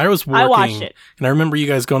 right? I was working. I watched it. And I remember you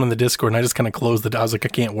guys going on the Discord and I just kind of closed it. I was like, I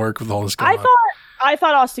can't work with all this going on. I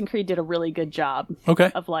thought Austin Creed did a really good job.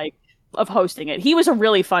 Okay. Of hosting it. He was a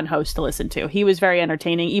really fun host to listen to. He was very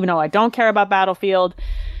entertaining, even though I don't care about Battlefield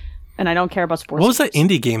and I don't care about sports. What was that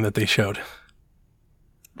indie game that they showed?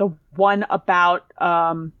 The one about,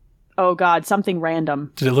 something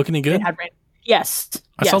random. Did it look any good? Yes.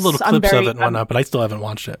 I saw little clips of it and whatnot, but I still haven't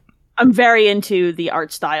watched it. I'm very into the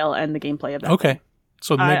art style and the gameplay of that. Okay.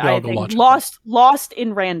 So maybe I'll go watch it. Lost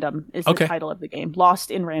in Random is the title of the game. Lost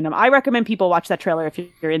in Random. I recommend people watch that trailer if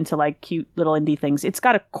you're into cute little indie things. It's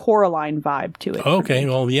got a Coraline vibe to it. Okay,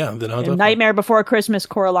 well, yeah. Then Nightmare Before Christmas,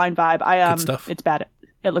 Coraline vibe. Good stuff. It's bad.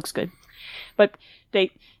 It looks good. But they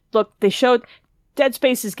showed Dead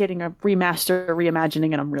Space is getting a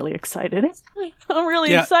reimagining, and I'm really excited. I'm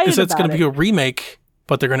really excited about it. It's going to be a remake,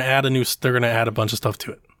 but they're going to add a bunch of stuff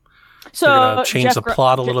to it. So they're going to change the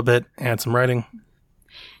plot a little bit, add some writing.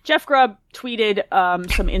 Jeff Grubb tweeted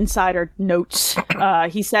some insider notes.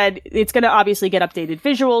 He said it's going to obviously get updated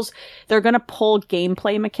visuals. They're going to pull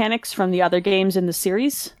gameplay mechanics from the other games in the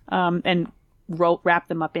series and wrap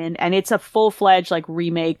them up in. And it's a full-fledged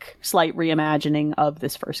remake, slight reimagining of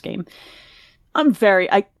this first game. I'm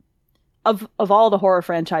of all the horror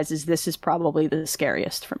franchises, this is probably the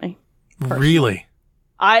scariest for me. Personally. Really?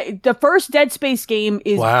 The first Dead Space game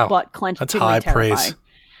is butt-clenchingly That's high terrifying. Praise.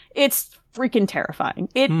 It's freaking terrifying.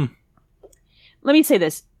 Let me say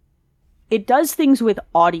this. It does things with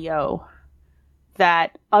audio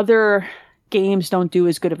that other games don't do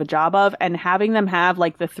as good of a job of, and having them have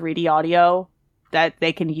the 3D audio that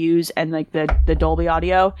they can use and the Dolby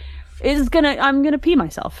audio I'm gonna pee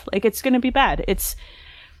myself. It's gonna be bad.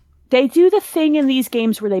 They do the thing in these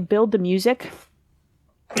games where they build the music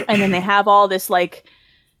and then they have all this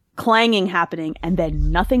clanging happening and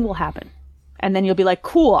then nothing will happen. And then you'll be like,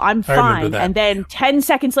 cool, I'm fine. And then 10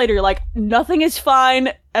 seconds later, you're like, nothing is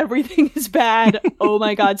fine. Everything is bad. Oh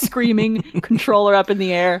my God, screaming, controller up in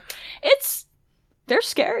the air. They're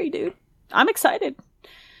scary, dude. I'm excited.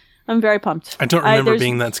 I'm very pumped. I don't remember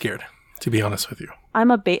being that scared, to be honest with you.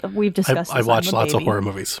 We've discussed this. I watched lots of horror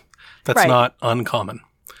movies. That's not uncommon.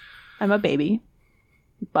 I'm a baby.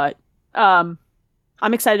 But I'm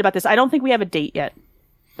excited about this. I don't think we have a date yet.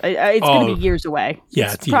 It's going to be years away.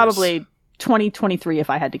 Yeah, it's probably 2023 if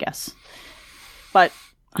I had to guess. But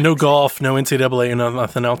no golf, no NCAA, no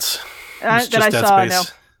nothing else. That I saw. No.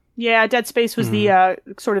 Yeah, Dead Space was the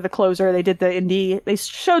sort of the closer. They did the indie. They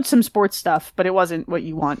showed some sports stuff, but it wasn't what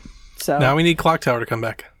you want. So now we need Clock Tower to come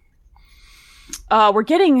back. We're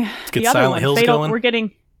getting Let's get the other Silent one. Hills Fatal, going.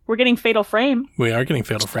 We're getting Fatal Frame. We are getting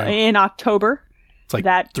Fatal Frame in October. It's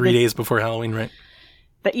like 3 days before Halloween, right?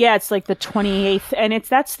 Yeah, it's like the 28th, and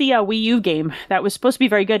that's the Wii U game that was supposed to be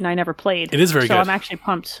very good, and I never played. It is very good. So I'm actually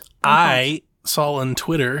pumped. I saw on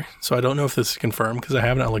Twitter, so I don't know if this is confirmed because I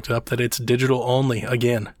have not looked it up, that it's digital only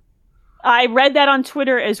again. I read that on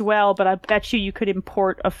Twitter as well, but I bet you could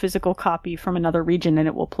import a physical copy from another region and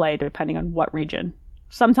it will play depending on what region.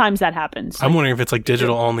 Sometimes that happens. I'm wondering if it's like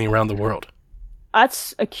digital only around the world.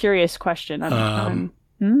 That's a curious question.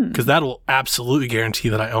 Because that'll absolutely guarantee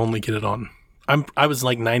that I only get it on. I was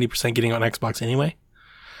like 90% getting on Xbox anyway.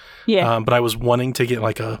 Yeah. But I was wanting to get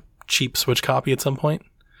like a cheap Switch copy at some point.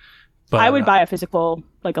 But I would buy a physical,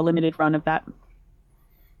 like a limited run of that.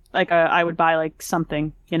 Like I would buy like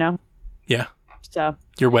something, you know? Yeah. So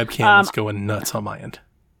your webcam is going nuts on my end.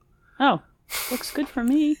 Oh, looks good for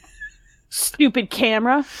me. Stupid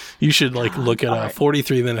camera. You should like look at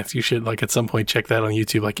 43 minutes. You should like at some point check that on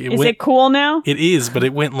YouTube. Like is it cool now? It is, but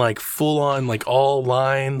it went like full on, like all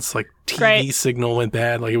lines, like TV signal went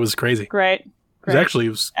bad. Like it was crazy. Great. It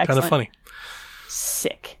was kind of funny.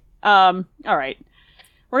 Sick. All right.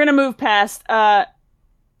 We're gonna move past.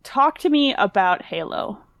 Talk to me about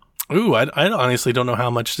Halo. Ooh, I honestly don't know how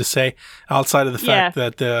much to say outside of the fact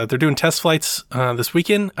that they're doing test flights this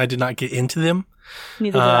weekend. I did not get into them.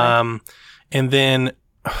 Neither did I. And then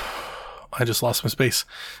I just lost my space.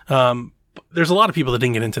 There's a lot of people that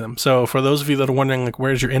didn't get into them. So for those of you that are wondering, like,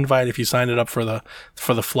 where's your invite if you signed it up for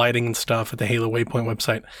the flighting and stuff at the Halo Waypoint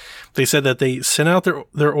website, they said that they sent out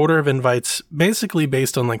their order of invites basically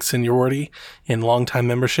based on like seniority and long-time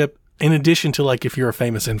membership. In addition to like if you're a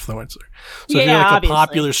famous influencer. So if you're like obviously. a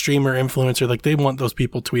popular streamer influencer, like they want those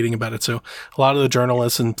people tweeting about it. So a lot of the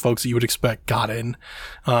journalists and folks that you would expect got in.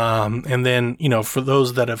 And then, you know, for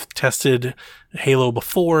those that have tested Halo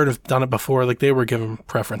before and have done it before, like they were given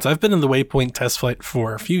preference. I've been in the Waypoint test flight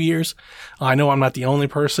for a few years. I know I'm not the only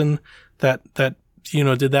person that, you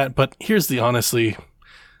know, did that, but here's the honestly,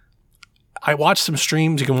 I watched some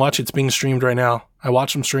streams. You can watch it's being streamed right now. I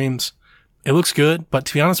watched some streams. It looks good, but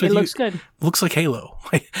to be honest with you, looks good. It looks like Halo.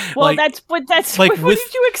 Well, that's like what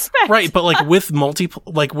did you expect? Right, but like with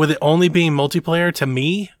with it only being multiplayer, to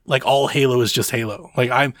me, like all Halo is just Halo. Like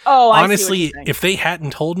honestly, if they hadn't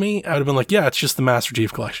told me, I would have been like, yeah, it's just the Master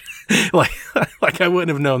Chief Collection. like I wouldn't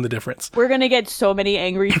have known the difference. We're gonna get so many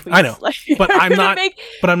angry tweets. I know, but I'm not.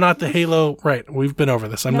 But I'm not the Halo. Right, we've been over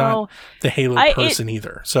this. I'm not the Halo person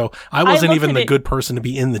either. So I wasn't even the good person to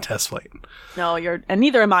be in the test flight. No, and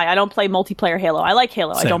neither am I. I don't play multiplayer Halo. I like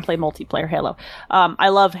Halo. Same. I don't play multiplayer Halo. I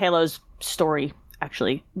love Halo's story,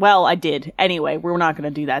 actually. Well, I did. Anyway, we're not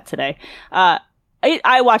going to do that today.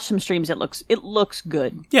 I watched some streams. It looks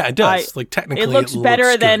good. Yeah, it does. Like technically, it looks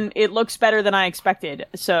better than I expected.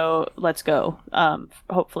 So let's go.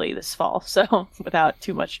 Hopefully this fall. So without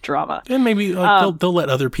too much drama. And maybe they'll let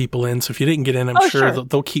other people in. So if you didn't get in, I'm sure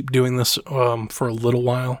they'll keep doing this for a little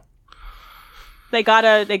while. They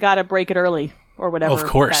gotta break it early or whatever. Of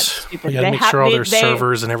course, you gotta make sure all their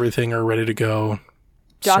servers and everything are ready to go.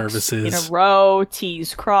 Ducks services in a row,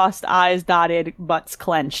 T's crossed, I's dotted, butts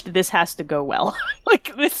clenched. This has to go well.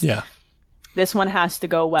 Like this. Yeah. This one has to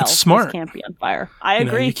go well. It's smart. This can't be on fire. I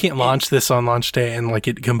agree. You can't launch this on launch day and like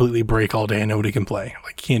it completely break all day and nobody can play.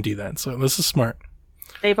 Like you can't do that. So this is smart.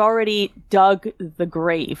 They've already dug the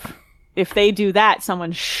grave. If they do that,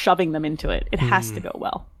 someone's shoving them into it. It has to go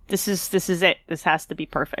well. This is it. This has to be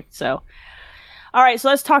perfect. So, all right. So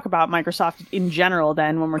let's talk about Microsoft in general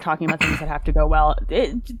then when we're talking about things that have to go well.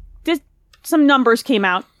 Some numbers came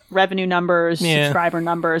out, revenue numbers, subscriber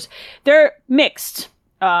numbers. They're mixed.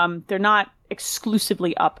 They're not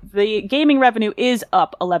exclusively up. The gaming revenue is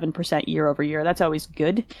up 11% year over year. That's always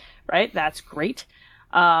good, right? That's great.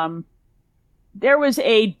 There was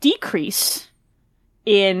a decrease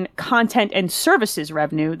in content and services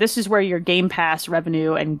revenue. This is where your Game Pass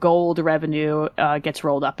revenue and Gold revenue gets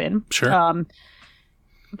rolled up in. Sure.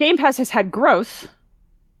 Game Pass has had growth,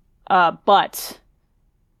 but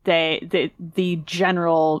the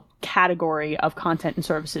general category of content and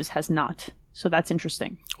services has not. So that's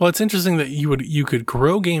interesting. Well, it's interesting that you could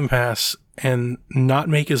grow Game Pass and not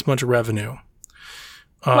make as much revenue.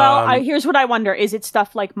 Well, here's what I wonder. Is it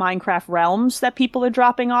stuff like Minecraft Realms that people are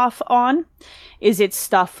dropping off on? Is it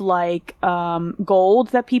stuff like Gold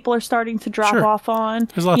that people are starting to drop off on?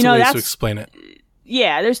 There's lots of ways to explain it.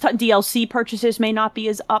 Yeah, there's DLC purchases may not be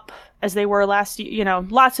as up as they were last year. You know,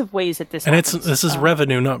 lots of ways that this and happens. this is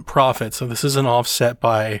revenue, not profit. So this isn't offset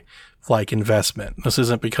by like investment. This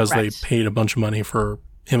isn't because they paid a bunch of money for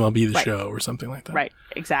MLB The Show or something like that. Right,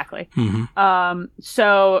 exactly. Mm-hmm.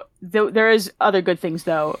 So there is other good things,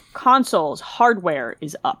 though. Consoles, hardware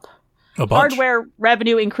is up. A bunch. Hardware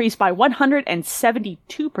revenue increased by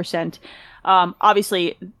 172%.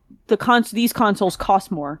 Obviously, these consoles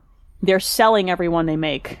cost more. They're selling every one they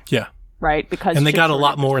make. Yeah. Right? And they got a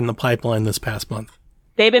lot more in the pipeline this past month.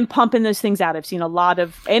 They've been pumping those things out.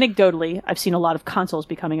 Anecdotally, I've seen a lot of consoles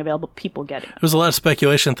becoming available, people getting them. There was a lot of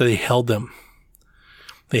speculation that they held them.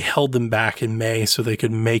 They held them back in May so they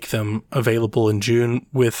could make them available in June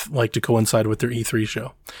to coincide with their E3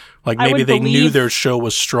 show. Like maybe they knew their show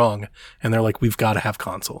was strong and they're like, we've got to have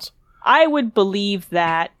consoles. I would believe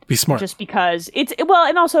that. Be smart. Just because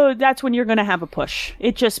and also that's when you're going to have a push.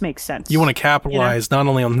 It just makes sense. You want to capitalize not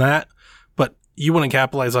only on that, but you want to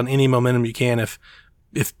capitalize on any momentum you can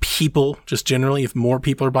if people just generally, if more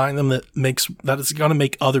people are buying them, that is going to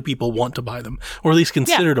make other people want to buy them or at least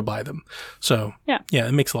consider to buy them. So yeah,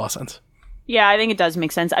 it makes a lot of sense. Yeah, I think it does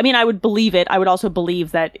make sense. I mean, I would believe it. I would also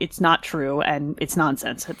believe that it's not true and it's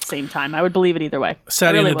nonsense at the same time. I would believe it either way.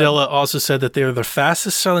 Satya Nadella also said that they're the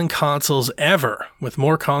fastest selling consoles ever, with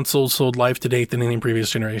more consoles sold life to date than any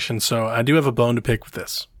previous generation. So I do have a bone to pick with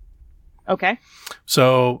this. Okay.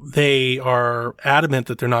 So they are adamant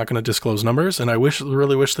that they're not going to disclose numbers, and I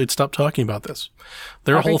really wish they'd stop talking about this.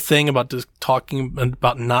 Their whole thing about talking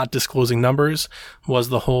about not disclosing numbers was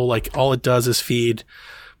the whole, all it does is feed,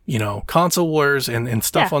 console wars and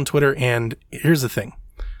stuff on Twitter. And here's the thing.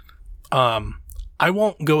 I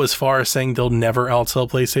won't go as far as saying they'll never outsell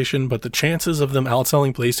PlayStation, but the chances of them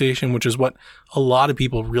outselling PlayStation, which is what a lot of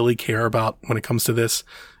people really care about when it comes to this,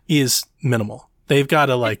 is minimal. They've got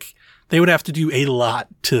to they would have to do a lot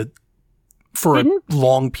for a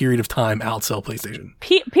long period of time outsell PlayStation.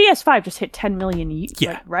 PS5 just hit 10 million,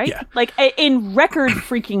 right? Yeah. In record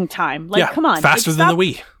freaking time. Come on. Faster than the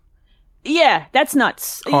Wii. Yeah, that's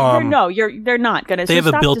nuts. They're not going to. They have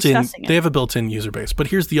a built-in user base. But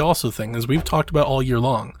here's the also thing, as we've talked about all year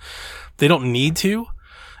long. They don't need to,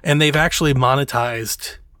 and they've actually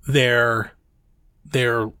monetized their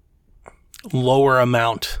lower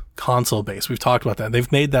amount console base. We've talked about that.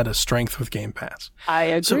 They've made that a strength with Game Pass. I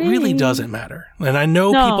agree. So it really doesn't matter. And I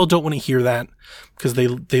know people don't want to hear that because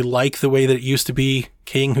they like the way that it used to be.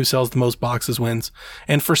 King who sells the most boxes wins.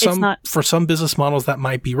 And for some business models, that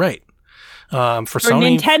might be right. For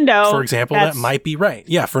Sony, Nintendo, for example, that might be right.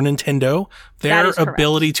 Yeah, for Nintendo, their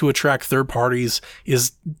ability to attract third parties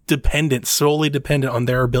is solely dependent on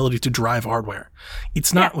their ability to drive hardware.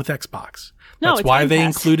 It's not with Xbox. That's why they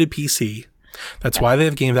included PC. That's why they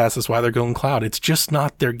have Game Pass. That's why they're going cloud. It's just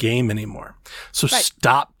not their game anymore. So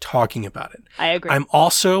stop talking about it. I agree. I'm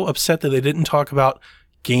also upset that they didn't talk about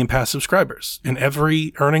Game Pass subscribers. In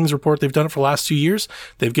every earnings report they've done it for the last 2 years,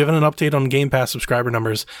 they've given an update on Game Pass subscriber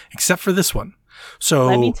numbers, except for this one. So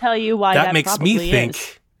let me tell you why that makes me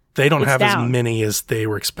think they don't have as many as they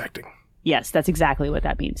were expecting. Yes, that's exactly what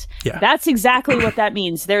that means. Yeah. That's exactly what that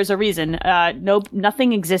means. There's a reason.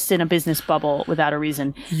 Nothing exists in a business bubble without a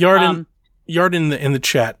reason. Yard in the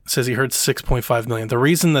chat says he heard 6.5 million. The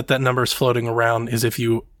reason that number is floating around is if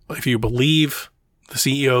you believe the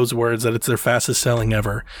CEO's words that it's their fastest selling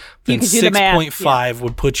ever, then 6.5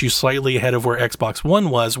 would put you slightly ahead of where Xbox One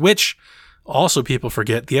was, which also people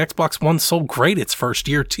forget the Xbox One sold great its first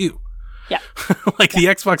year too. Yeah. The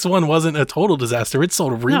Xbox One wasn't a total disaster. It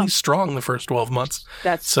sold really strong the first 12 months.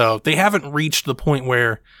 So they haven't reached the point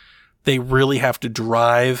where they really have to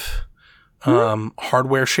drive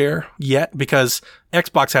hardware share yet, because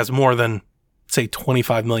Xbox has more than, say,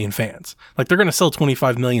 25 million fans. They're going to sell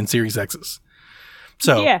 25 million Series X's.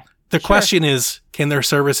 So the question is, can their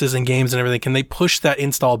services and games and everything, can they push that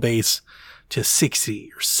install base to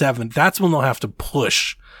 60 or 70? That's when they'll have to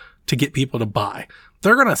push to get people to buy.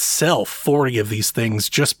 They're going to sell 40 of these things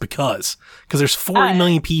just because there's 40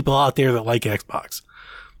 million people out there that like Xbox.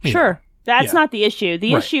 Sure. That's not the issue.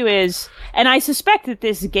 The issue is, and I suspect that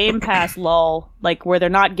this Game Pass lull, where they're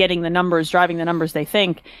not getting the numbers, driving the numbers they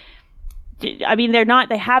think, I mean,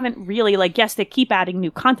 they haven't really, yes, they keep adding new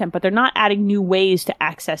content, but they're not adding new ways to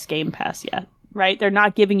access Game Pass yet, right? They're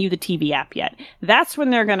not giving you the TV app yet. That's when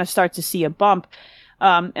they're going to start to see a bump.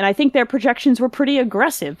 And I think their projections were pretty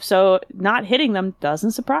aggressive, so not hitting them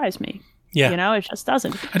doesn't surprise me. Yeah. It just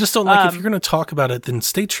doesn't. I just don't if you're going to talk about it, then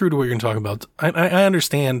stay true to what you're going to talk about. I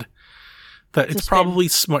understand that it's probably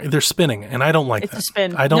smart. They're spinning, and I don't like that. It's a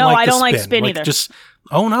spin. I don't like the spin. Like spin either. Just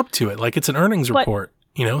own up to it. It's an earnings report.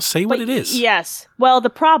 Say what it is. Yes. Well, the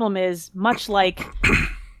problem is, much like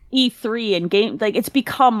E3 and game, like it's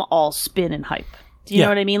become all spin and hype. Do you know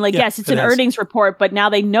what I mean? Like, yes, it's an earnings report, but now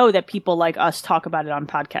they know that people like us talk about it on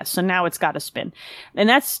podcasts. So now it's got a spin. And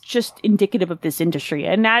that's just indicative of this industry.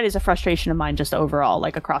 And that is a frustration of mine just overall,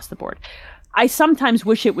 like across the board. I sometimes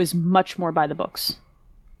wish it was much more by the books.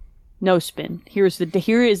 No spin. Here is your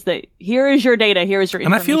data. Here is your information.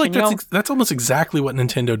 And I feel like that's almost exactly what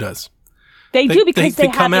Nintendo does. They do because they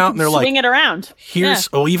come out and they're swing like, it around.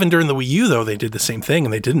 Even during the Wii U, though, they did the same thing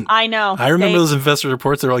and they didn't. I know. I remember those investor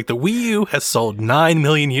reports. They're like, the Wii U has sold 9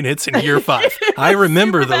 million units in year 5. I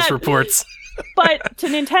remember those reports. But to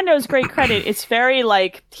Nintendo's great credit, it's very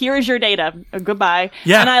like, here is your data. Goodbye.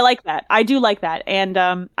 Yeah. And I like that. I do like that. And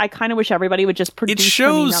I kind of wish everybody would just produce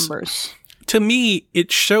for me numbers. To me,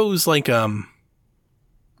 it shows like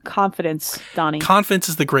confidence, Donnie. Confidence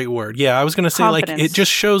is the great word. Yeah, I was going to say like it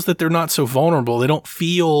just shows that they're not so vulnerable. They don't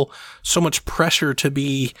feel so much pressure to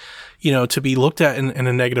be, to be looked at in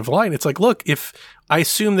a negative light. It's like, look, if I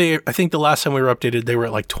think the last time we were updated, they were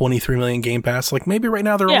at like 23 million Game Pass. Like maybe right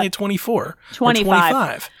now they're only at 24,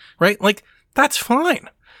 25, right? Like that's fine.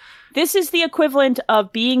 This is the equivalent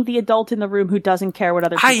of being the adult in the room who doesn't care what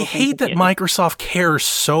other people think. I hate that Microsoft cares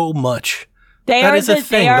so much. That is a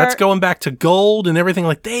thing. That's going back to gold and everything.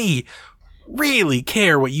 Like they really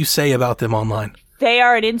care what you say about them online. They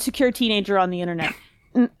are an insecure teenager on the internet.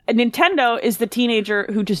 Nintendo is the teenager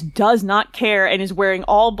who just does not care and is wearing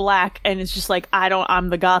all black and is just like, I'm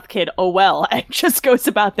the goth kid. Oh, well, and just goes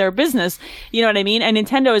about their business. You know what I mean? And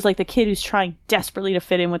Nintendo is like the kid who's trying desperately to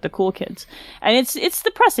fit in with the cool kids. And it's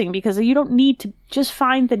depressing because you don't need to just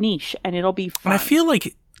find the niche and it'll be fun. And I feel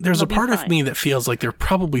like there's a part of me that feels like they're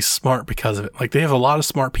probably smart because of it. Like they have a lot of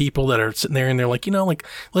smart people that are sitting there and they're like,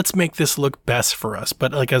 let's make this look best for us.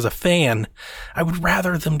 But like as a fan, I would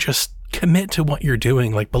rather them just commit to what you're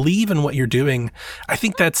doing, like believe in what you're doing. I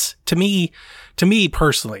think that's to me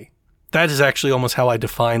personally, that is actually almost how I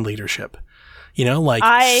define leadership.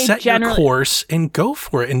 Set your course and go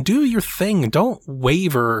for it and do your thing. Don't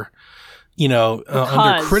waver,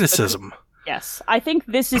 under criticism. Yes, I think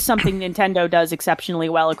this is something Nintendo does exceptionally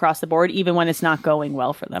well across the board, even when it's not going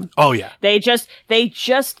well for them. Oh yeah, they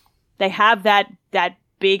have that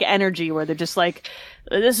big energy where they're just like,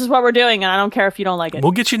 this is what we're doing, and I don't care if you don't like it.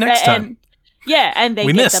 We'll get you next time. And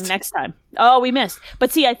they get them next time. Oh, we missed.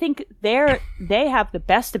 But see, I think they have the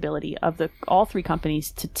best ability of all three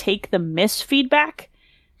companies to take the miss feedback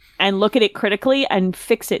and look at it critically and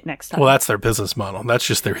fix it next time. Well, that's their business model. That's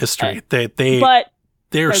just their history.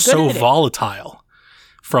 They're so volatile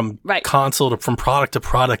from console from product to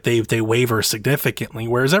product. They waver significantly,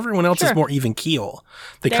 whereas everyone else is more even keel.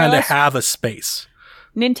 They kind of have a space.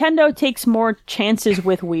 Nintendo takes more chances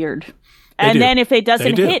with weird. And then if it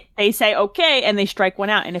doesn't hit, they say, okay, and they strike one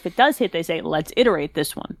out. And if it does hit, they say, let's iterate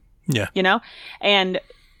this one. Yeah. And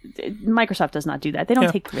Microsoft does not do that. They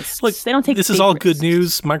don't take risks. Look, they don't take this is all good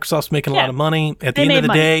news. Microsoft's making a lot of money. At the end of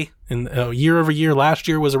the day, and year over year, last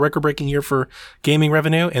year was a record-breaking year for gaming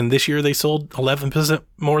revenue, and this year they sold 11%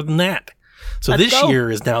 more than that. So this year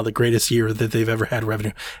is now the greatest year that they've ever had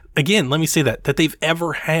revenue. Again, let me say that they've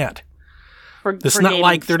ever had. It's not gaming.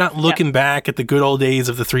 Like they're not looking back at the good old days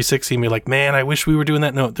of the 360 and be like, man, I wish we were doing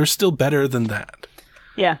that. No, they're still better than that.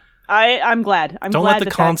 Yeah, I'm glad. Don't let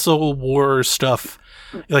the console war stuff.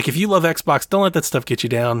 Like if you love Xbox, don't let that stuff get you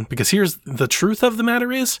down, because here's the truth of the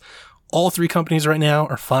matter is all three companies right now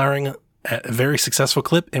are firing at a very successful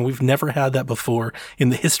clip, and we've never had that before in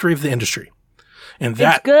the history of the industry. And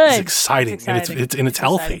that is exciting. And it's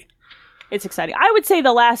healthy. It's exciting. I would say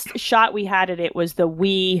the last shot we had at it was the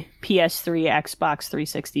Wii, PS3, Xbox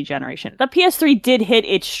 360 generation. The PS3 did hit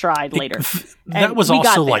its stride later. That was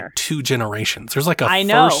also like 2 generations. There's like a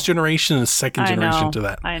first generation and a second generation to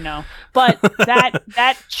that. I know. But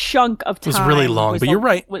that chunk of time was really long. But you're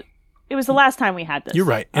right. It was the last time we had this. You're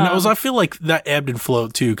right. And I feel like that ebbed and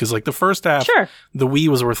flowed too, because like the first half, the Wii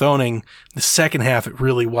was worth owning. The second half, it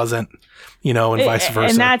really wasn't, and vice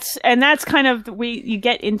versa. And that's kind of, you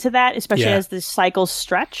get into that, especially as the cycles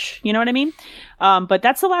stretch. You know what I mean? But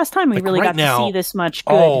that's the last time we really got to see this much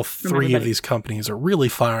good. All three of these companies are really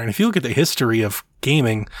firing. If you look at the history of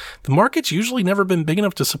gaming, the market's usually never been big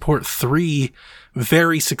enough to support 3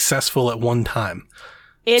 very successful at one time.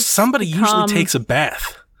 Somebody usually takes a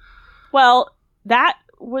bath. Well, that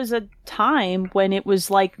was a time when it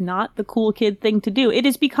was like not the cool kid thing to do. It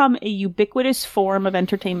has become a ubiquitous form of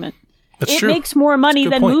entertainment. That's true. It makes more money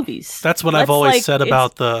than movies. That's what I've always said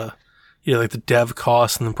about the like the dev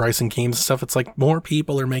costs and the pricing games and stuff. It's like more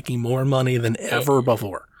people are making more money than ever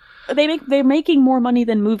before. they're making more money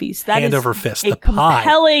than movies. That Hand is over fist. a The pie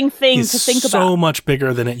compelling thing is to think about. so much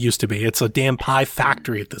bigger than it used to be. It's a damn pie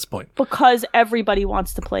factory at this point. Because everybody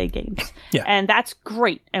wants to play games. Yeah. And that's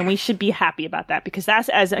great. And we should be happy about that, because that's,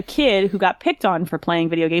 as a kid who got picked on for playing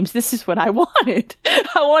video games, this is what I wanted.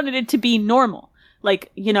 I wanted it to be normal,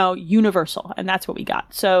 like, universal. And that's what we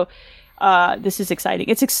got. So this is exciting.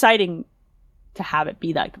 It's exciting to have it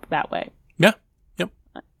be that way. Yeah. Yep.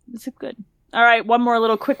 It's good. All right, one more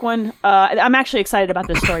little quick one. I'm actually excited about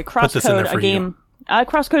this story. Crosscode, a game.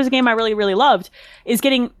 Crosscode is a game I really, really loved. Is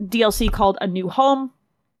getting DLC called A New Home.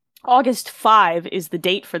 August 5 is the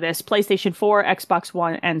date for this. PlayStation 4, Xbox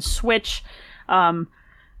One, and Switch. I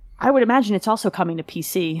would imagine it's also coming to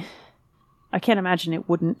PC. I can't imagine it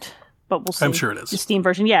wouldn't, but we'll see. I'm sure it is. The Steam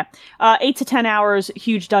version, yeah. 8 to 10 hours,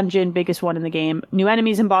 huge dungeon, biggest one in the game. New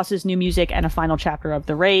enemies and bosses, new music, and a final chapter of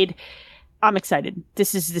the raid. I'm excited.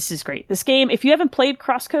 This is great. This game, if you haven't played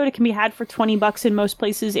Crosscode, it can be had for $20 in most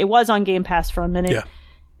places. It was on Game Pass for a minute. Yeah.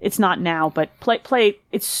 It's not now, but play.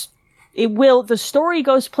 The story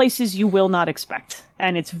goes places you will not expect,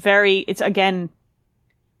 and it's again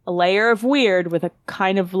a layer of weird with a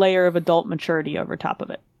kind of layer of adult maturity over top of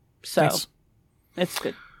it. So nice. It's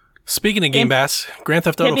good. Speaking of Game Pass, Grand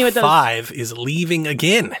Theft Auto 5 is leaving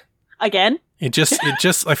again. Again? It just,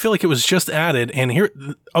 I feel like it was just added. And here,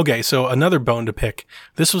 okay, so another bone to pick.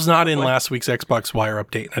 This was not in last week's Xbox Wire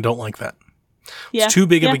update. I don't like that. Yeah. It's too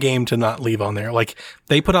big of a game to not leave on there. Like,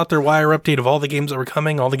 they put out their Wire update of all the games that were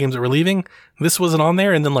coming, all the games that were leaving. This wasn't on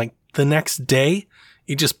there. And then, like, the next day,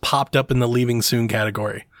 it just popped up in the leaving soon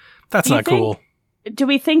category. That's not cool. Do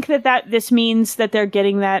we think that this means that they're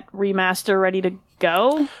getting that remaster ready to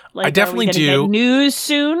go? Like, I definitely do. Get news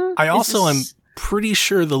soon? I also am pretty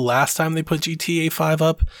sure the last time they put GTA 5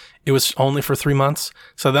 up, it was only for 3 months.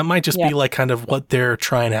 So that might just be like kind of what they're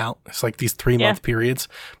trying out. It's like these 3-month periods.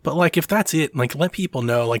 But like, if that's it, like, let people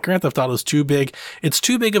know. Like, Grand Theft Auto is too big. It's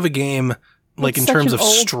too big of a game, like, in terms of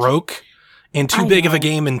stroke, and too big of a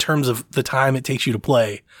game in terms of the time it takes you to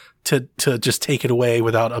play to just take it away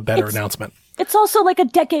without a better announcement. It's also like a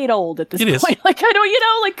decade old at this point. Is. Like, I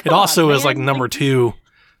don't, like, it also is like number 2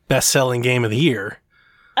 best-selling game of the year.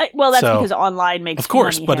 Well, that's because online makes, of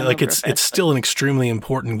course, money but like it's still an extremely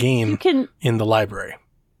important game in the library.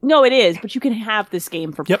 No, it is, but you can have this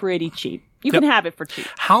game for pretty cheap. You can have it for cheap.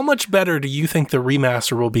 How much better do you think the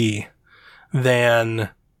remaster will be than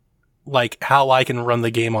like how I can run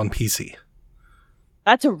the game on PC?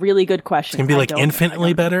 That's a really good question. It's gonna be like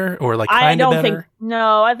infinitely better, or like kind of better?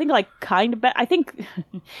 I think like kind of better. I think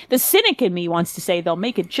the cynic in me wants to say they'll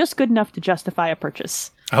make it just good enough to justify a purchase.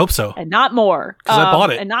 I hope so. And not more. Because I bought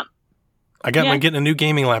it. And not. I'm getting a new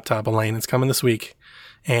gaming laptop, Elaine. It's coming this week.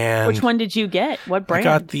 And which one did you get? What brand?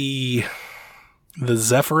 I got the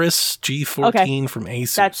Zephyrus G14 from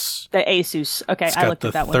Asus. That's the Asus. Okay, I looked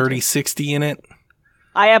at that one. It's got the 3060 in it.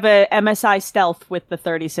 I have a MSI Stealth with the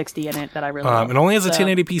 3060 in it that I really love. It only has a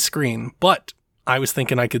 1080p screen, but I was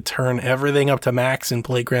thinking I could turn everything up to max and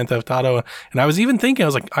play Grand Theft Auto. And I was even thinking, I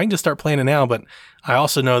was like, I can just start playing it now, but I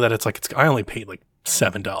also know that I only paid like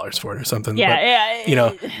 $7 for it or something. Yeah,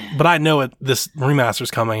 but, but I know this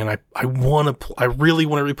remaster's coming, and I really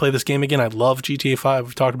want to replay this game again. I love GTA 5.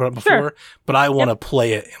 We've talked about it before, but I want to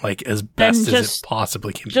play it like as best as it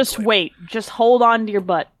possibly can be. Just wait. Just hold on to your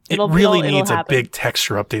butt. It really needs a big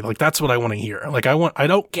texture update. Like, that's what I want to hear. Like, I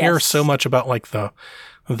don't care so much about like the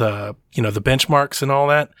benchmarks and all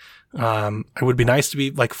that. It would be nice to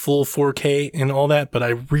be like full 4K and all that, but I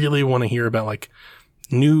really want to hear about like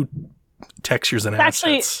new textures and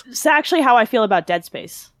assets. It's actually how I feel about Dead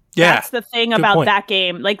Space. Yeah, that's the thing about that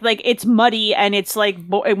game. Like it's muddy and it's like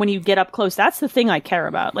when you get up close, that's the thing I care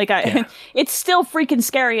about. Like it's still freaking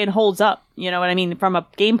scary and holds up. You know what I mean? From a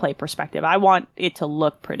gameplay perspective, I want it to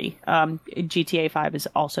look pretty. GTA 5 is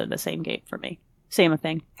also the same game for me. Same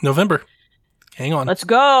thing. November. Hang on. Let's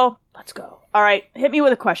go. All right, hit me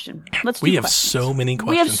with a question. We have so many questions.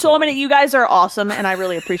 We have so many. You guys are awesome, and I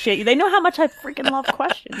really appreciate you. They know how much I freaking love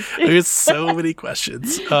questions. There's so many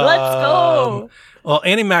questions. Let's go. Well,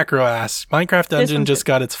 Annie Macro asks, Minecraft Dungeon just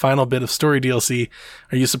got its final bit of story DLC.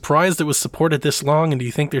 Are you surprised it was supported this long, and do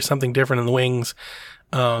you think there's something different in the wings?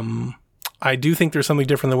 I do think there's something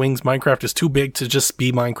different in the wings. Minecraft is too big to just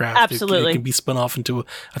be Minecraft. Absolutely. It can be spun off into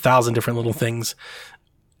 1,000 different little things.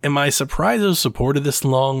 Am I surprised it was supported this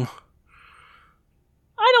long?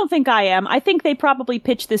 I don't think I am. I think they probably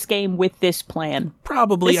pitched this game with this plan.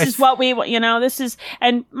 Probably. This is what we,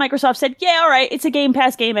 and Microsoft said, yeah, all right, it's a Game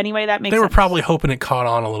Pass game anyway. That makes sense. They were probably hoping it caught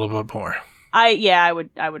on a little bit more. I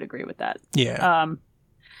would agree with that. Yeah.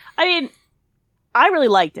 I mean, I really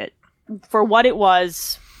liked it for what it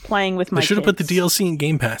was. playing with my They should have kids. put the DLC in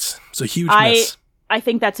Game Pass. It's a huge miss. I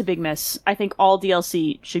think that's a big miss. I think all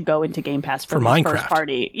DLC should go into Game Pass for Minecraft. First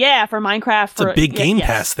party. Yeah, for Minecraft. It's a big Game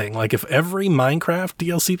Pass thing. Like if every Minecraft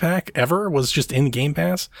DLC pack ever was just in Game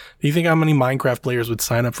Pass, do you think how many Minecraft players would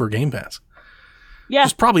sign up for Game Pass? Yeah,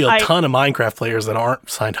 There's probably a ton of Minecraft players that aren't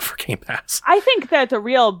signed up for Game Pass. I think that the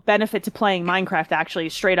real benefit to playing Minecraft, actually,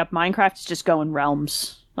 straight up Minecraft, is just going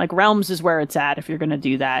Realms. Like Realms is where it's at if you're going to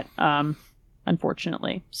do that.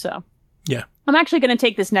 Unfortunately, so yeah. I'm actually going to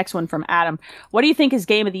take this next one from Adam. What do you think is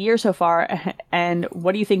game of the year so far, and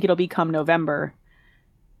what do you think it'll be come November?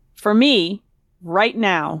 For me, right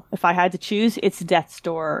now, if I had to choose, it's Death's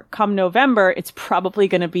Door. Come November, it's probably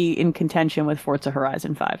going to be in contention with Forza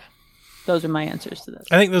Horizon 5. Those are my answers to this.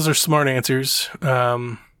 I think those are smart answers.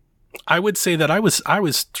 I would say that I was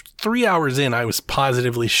 3 hours in, I was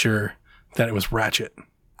positively sure that it was Ratchet.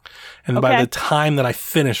 And by the time that I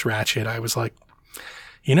finished Ratchet, I was like,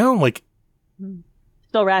 like...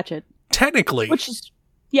 Still Ratchet. Technically. Which is,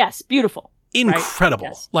 yes, beautiful. Incredible.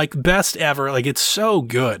 Right? Yes. Like, best ever. Like, it's so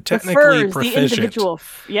good. Technically the furs, proficient. The individual,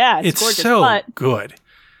 it's gorgeous. So good.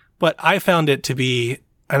 But I found it to be...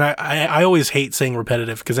 And I always hate saying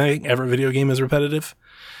repetitive because I think every video game is repetitive.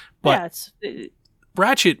 But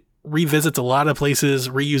Ratchet revisits a lot of places,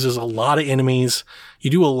 reuses a lot of enemies. You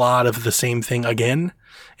do a lot of the same thing again.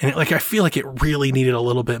 And I feel like it really needed a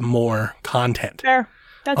little bit more content. Fair.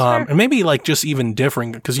 That's fair. And maybe just even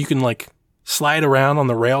different because you can slide around on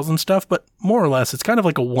the rails and stuff, but more or less it's kind of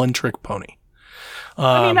like a one-trick pony.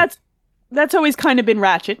 I mean, that's always kind of been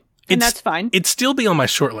Ratchet. And that's fine. It'd still be on my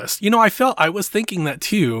short list. I was thinking that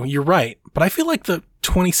too. You're right. But I feel like the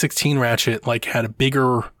 2016 Ratchet had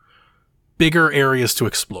bigger areas to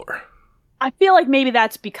explore. I feel like maybe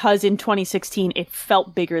that's because in 2016 it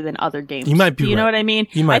felt bigger than other games. You might be You know what I mean?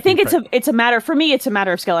 I think it's a matter, for me, it's a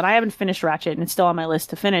matter of skill. And I haven't finished Ratchet and it's still on my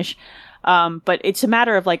list to finish. But it's a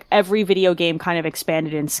matter of every video game kind of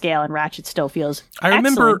expanded in scale and Ratchet still feels I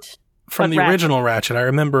remember from the Ratchet. original Ratchet, I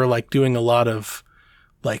remember doing a lot of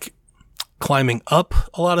climbing up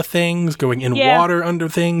a lot of things, going in water under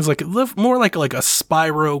things, more like a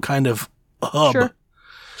Spyro kind of hub.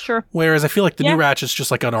 Sure. Whereas I feel like the new Ratchet's just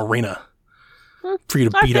like an arena for you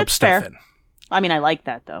to beat up stuff in. I mean, I like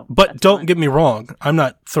that though. But don't get me wrong. I'm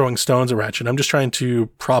not throwing stones at Ratchet. I'm just trying to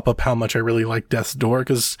prop up how much I really like Death's Door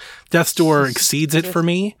because Death's Door exceeds it for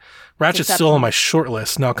me. Ratchet's still on my short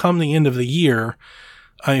list. Now, come the end of the year,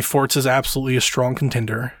 Forza's absolutely a strong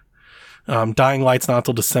contender. Dying Light's not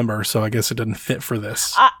till December, so I guess it doesn't fit for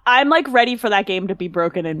this. I'm ready for that game to be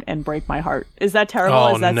broken and break my heart. Is that terrible?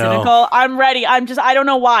 Oh, Is that no. cynical? I'm ready. I don't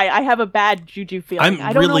know why. I have a bad juju feeling.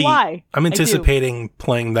 I don't know why. I'm anticipating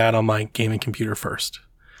playing that on my gaming computer first.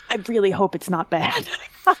 I really hope it's not bad.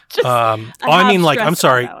 I'm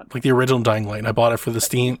sorry, the original Dying Light. I bought it for the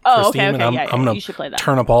Steam. And I'm gonna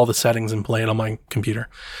turn up all the settings and play it on my computer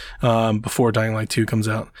before Dying Light 2 comes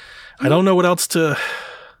out. I don't know what else to.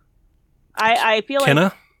 I feel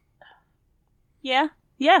Kenna? Yeah.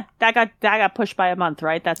 That got pushed by a month,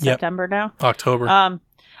 right? That's September now. October.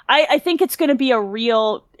 I think it's going to be a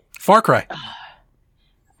real Far Cry.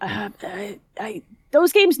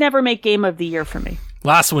 Those games never make game of the year for me.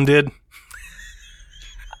 Last one did.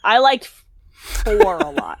 I liked 4 a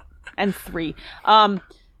lot and 3. I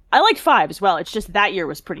liked 5 as well. It's just that year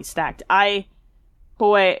was pretty stacked. Came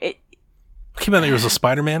out there was a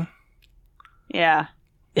Spider-Man. Yeah.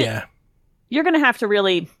 Yeah. You're going to have to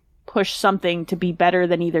really push something to be better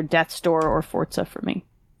than either Death's Door or Forza for me.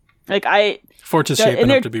 Forza's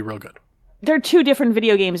shaping up to be real good. They're 2 different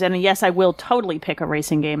video games, and yes, I will totally pick a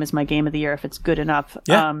racing game as my game of the year if it's good enough.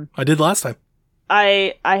 Yeah, I did last time.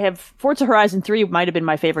 I have Forza Horizon 3 might have been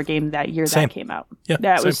my favorite game that year that came out. Yeah,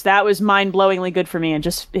 that was mind-blowingly good for me, and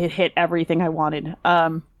it hit everything I wanted.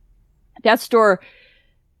 Death's Door,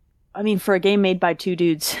 I mean, for a game made by 2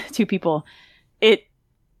 people,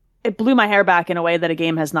 it blew my hair back in a way that a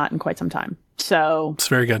game has not in quite some time. So it's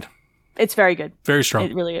very good. It's very good. Very strong.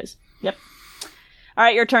 It really is. Yep. All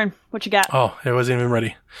right, your turn. What you got? Oh, I wasn't even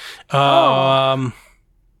ready. All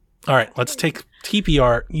right, let's take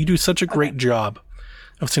TPR. You do such a great job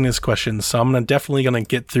of seeing this question, so I'm definitely going to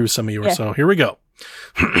get through some of yours. So here we go.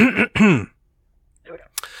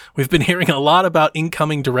 We've been hearing a lot about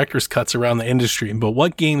incoming director's cuts around the industry, but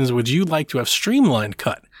what games would you like to have streamlined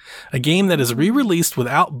cut? A game that is re-released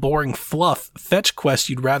without boring fluff, fetch quests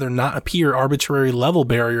you'd rather not appear, arbitrary level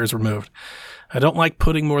barriers removed. I don't like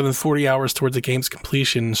putting more than 40 hours towards a game's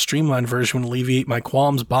completion. Streamlined version would alleviate my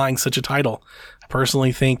qualms buying such a title. I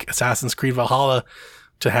personally think Assassin's Creed Valhalla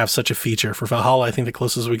to have such a feature. For Valhalla, I think the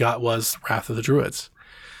closest we got was Wrath of the Druids.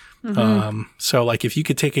 So if you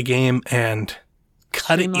could take a game and cut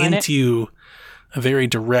cut it into a very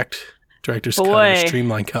direct director's cut or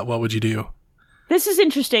streamline cut, what would you do? This is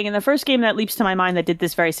interesting, and the first game that leaps to my mind that did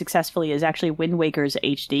this very successfully is actually Wind Waker's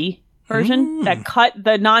HD version that cut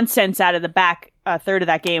the nonsense out of the back third of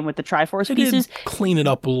that game with the Triforce pieces. Clean it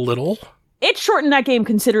up a little. It shortened that game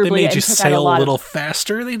considerably. They made you sail a little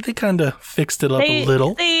faster. They kind of fixed it up a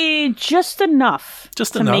little. Just enough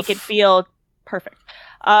to make it feel perfect.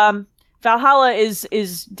 Valhalla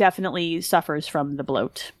is definitely suffers from the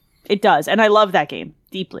bloat. It does, and I love that game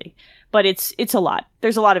deeply. But it's a lot.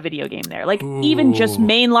 There's a lot of video game there. Like, even just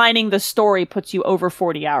mainlining the story puts you over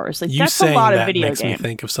 40 hours. Like, that's a lot of video game. Makes me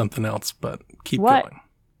think of something else, but keep going.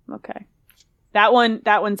 Okay. That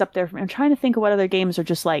one's up there for me. I'm trying to think of what other games are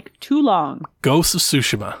just, like, too long. Ghost of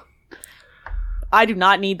Tsushima. I do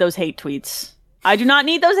not need those hate tweets. Why do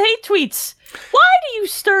you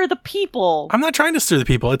stir the people? I'm not trying to stir the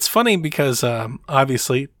people. It's funny because,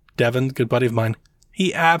 obviously, Devin, good buddy of mine,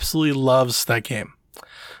 he absolutely loves that game.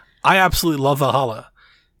 I absolutely love Valhalla.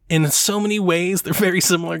 In so many ways, they're very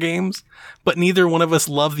similar games, but neither one of us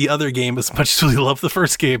love the other game as much as we love the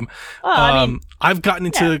first game. Well, I've gotten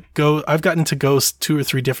into Ghost 2 or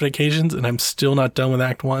 3 different occasions, and I'm still not done with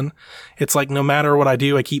Act 1. It's like no matter what I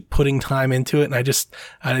do, I keep putting time into it, and I just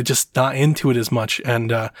not into it as much. And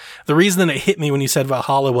the reason that it hit me when you said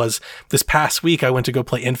Valhalla was this past week I went to go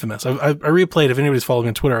play Infamous. I replayed, if anybody's following me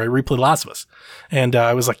on Twitter, I replayed Last of Us, and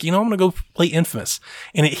I was like, I'm gonna go play Infamous,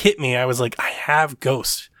 and it hit me. I was like, I have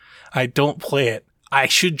Ghost. I don't play it. I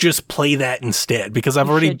should just play that instead because I've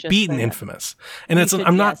already beaten Infamous. And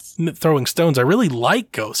I'm not throwing stones. I really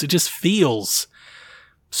like Ghost. It just feels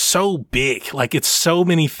so big. Like, it's so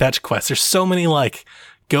many fetch quests. There's so many, like,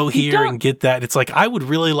 go here and get that. It's like, I would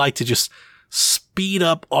really like to just speed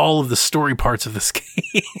up all of the story parts of this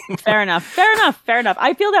game. Fair enough.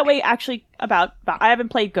 I feel that way actually about I haven't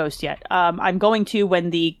played Ghost yet. I'm going to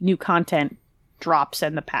when the new content drops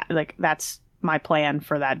and that's my plan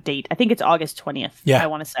for that date. I think it's August 20th. Yeah. I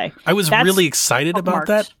want to say. I was really excited about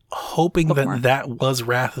that, hoping that was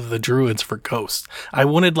Wrath of the Druids for Ghost. I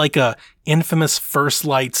wanted like a Infamous First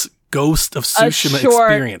Light's Ghost of Tsushima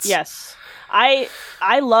experience. Yes.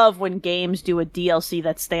 I love when games do a DLC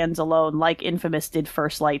that stands alone, like Infamous did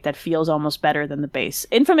First Light, that feels almost better than the base.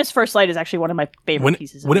 Infamous First Light is actually one of my favorite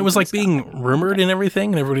pieces. When it was like being rumored and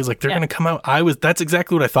everything, and everybody's like, they're going to come out. That's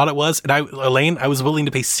exactly what I thought it was. And Elaine, I was willing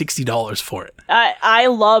to pay $60 for it. I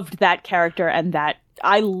loved that character and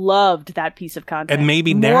I loved that piece of content. And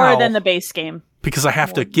maybe more than the base game. Because I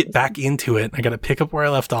have to get back into it. I got to pick up where I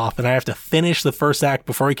left off, and I have to finish the first act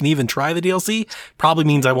before I can even try the DLC. Probably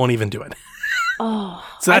means I won't even do it. Oh,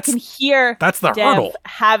 so I can hear that's the Dev hurdle.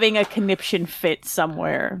 Having a conniption fit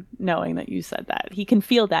somewhere, knowing that you said that. He can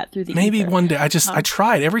feel that through the Maybe ether. One day. I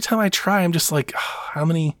tried. Every time I try, I'm just like, how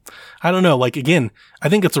many? I don't know. Like, again, I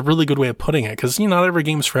think it's a really good way of putting it because, not every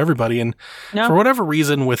game is for everybody. And for whatever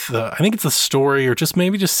reason with I think it's the story or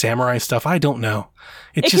maybe just samurai stuff. I don't know.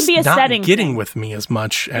 It's just not getting with me as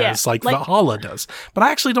much as like Valhalla does. But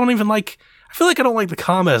I actually don't even I feel like I don't like the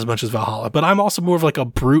combat as much as Valhalla, but I'm also more of like a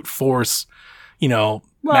brute force,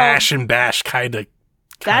 mash and bash kind of.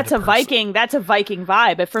 That's a Viking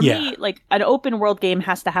vibe. But for me, like an open world game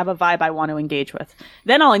has to have a vibe I want to engage with.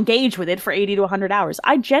 Then I'll engage with it for 80 to 100 hours.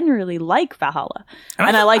 I generally like Valhalla.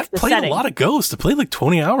 And I like the setting. I've played a lot of Ghost. I played like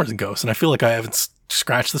 20 hours in Ghost, and I feel like I haven't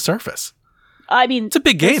scratched the surface. I mean, it's a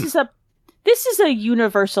big game. This is a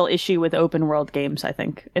universal issue with open world games, I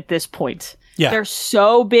think, at this point. Yeah. They're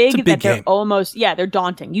so big that they're game. almost, they're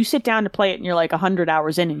daunting. You sit down to play it and you're like 100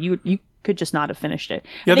 hours in and you could just not have finished it.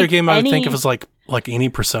 The other game I would think of is like any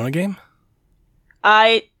Persona game?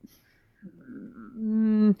 I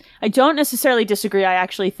don't necessarily disagree. I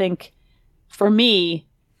actually think, for me,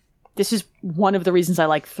 this is one of the reasons I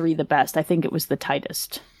like 3 the best. I think it was the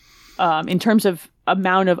tightest. In terms of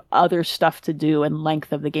amount of other stuff to do and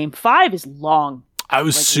length of the game. 5 is long. I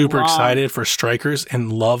was super excited for Strikers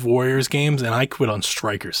and love Warriors games, and I quit on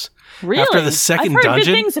Strikers. Really? After the second I've heard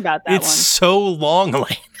dungeon, good things about that it's so long.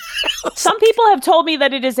 Some people have told me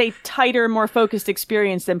that it is a tighter, more focused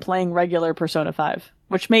experience than playing regular Persona 5,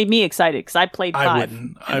 which made me excited because I played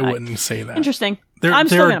 5. I wouldn't say that. Interesting. There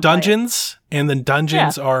are dungeons, and the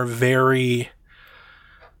dungeons are very...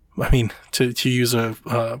 I mean, to use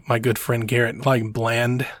my good friend Garrett, like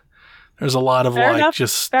bland. There's a lot of Fair enough.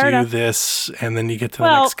 This, and then you get to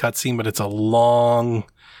the next cutscene, but it's a long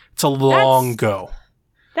go.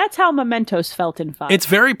 That's how Mementos felt in 5. It's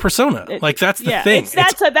very Persona. Like, that's the thing.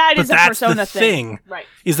 That is a Persona thing. Right.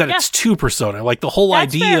 Is that it's too Persona. Like, the whole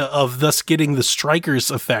idea of thus getting the Strikers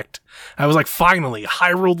effect. I was like, finally,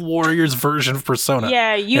 Hyrule Warriors version of Persona.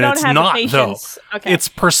 Yeah, you don't have the patience. Though. Okay. It's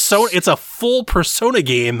Persona. It's a full Persona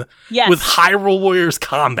game with Hyrule Warriors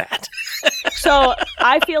combat. So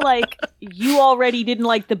I feel like you already didn't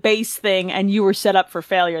like the base thing and you were set up for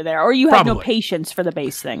failure there. Or you had no patience for the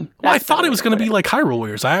base thing. Well, I thought it was going to be like Hyrule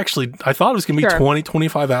Warriors. I thought it was going to be 20,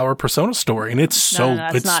 25 hour Persona story. And it's way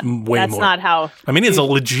more. That's not how. I mean, it's a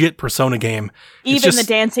legit Persona game. Even the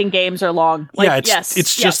dancing games are long. Like,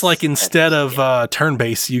 it's just like instead of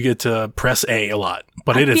turn-based, you get to press A lot.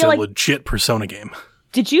 But it is a legit Persona game.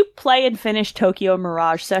 Did you play and finish Tokyo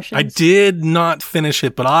Mirage Sessions? I did not finish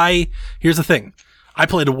it, but here's the thing. I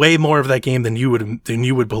played way more of that game than you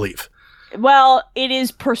would believe. Well, it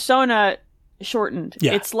is Persona shortened.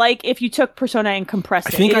 Yeah. It's like if you took Persona and compressed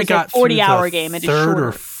it. I think I got a 40-hour game. It is third shorter.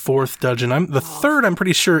 or fourth dungeon. Third, I'm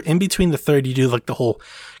pretty sure. In between the third, you do like the whole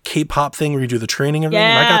K-pop thing where you do the training and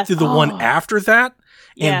everything. And I got through the one after that,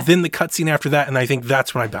 and then the cutscene after that, and I think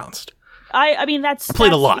that's when I bounced. I mean, I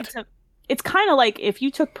played a lot. It's kind of like if you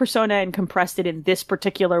took Persona and compressed it in this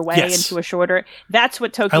particular way into a shorter. That's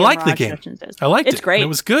what Tokyo Mirage Sessions is. I liked it. It's great. And it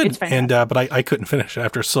was good. It's fantastic. But I couldn't finish it.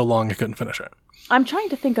 After so long, I couldn't finish it. I'm trying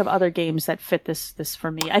to think of other games that fit this for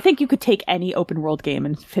me. I think you could take any open world game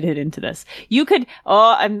and fit it into this. You could.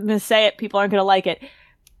 Oh, I'm going to say it. People aren't going to like it.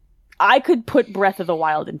 I could put Breath of the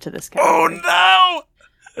Wild into this category. Oh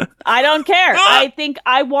no! I don't care. I think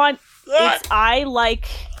I want.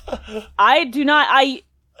 I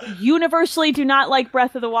universally do not like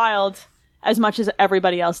Breath of the Wild as much as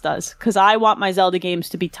everybody else does, because I want my Zelda games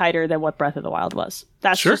to be tighter than what Breath of the Wild was.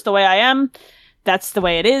 That's just the way I am. That's the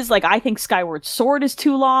way it is. Like, I think Skyward Sword is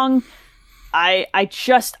too long. I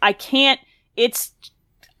can't.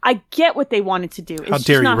 I get what they wanted to do. It's How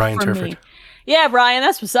dare you, Ryan Turford? Yeah, Ryan,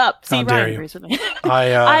 that's what's up. See, Ryan agrees with me.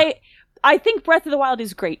 I think Breath of the Wild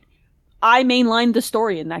is great. I mainlined the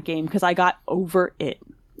story in that game because I got over it.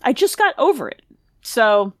 I just got over it.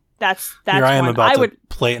 So that's here I am about to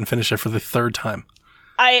play it and finish it for the third time.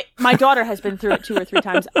 My daughter has been through it 2 or 3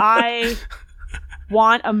 times. I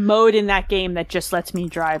want a mode in that game that just lets me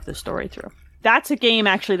drive the story through. That's a game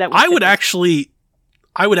actually that I would actually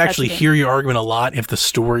hear your argument a lot if the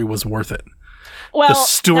story was worth it. Well, the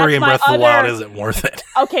story in Breath of the Wild isn't worth it.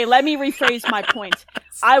 Okay, let me rephrase my point.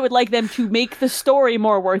 I would like them to make the story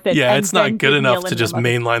more worth it. Yeah, it's not good enough to just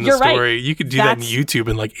mainline the story. Right. You could do that on YouTube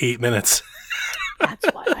in like 8 minutes. That's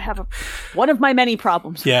why I have one of my many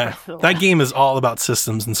problems. Yeah, that game is all about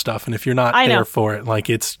systems and stuff, and if you're not there for it, like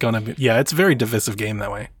it's gonna be. Yeah, it's a very divisive game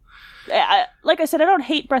that way. Like I said, I don't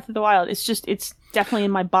hate Breath of the Wild. It's just it's definitely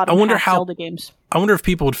in my bottom half Zelda games. I wonder if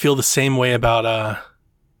people would feel the same way about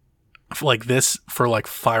like this for like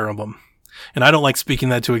Fire Emblem. And I don't like speaking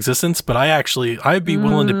that to existence, but I'd be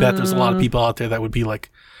willing to bet there's a lot of people out there that would be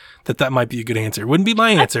like that might be a good answer. Wouldn't be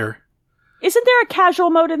my answer. Isn't there a casual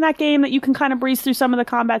mode in that game that you can kind of breeze through some of the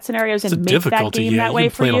combat scenarios and make that game that way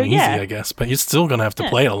for you? You can play it on easy, I guess, but you're still going to have to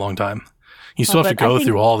play it a long time. You still have to go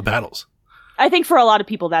through all the battles. I think for a lot of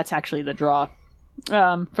people, that's actually the draw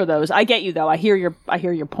for those. I get you, though. I hear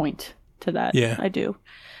your point to that. Yeah. I do.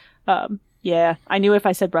 Yeah, I knew if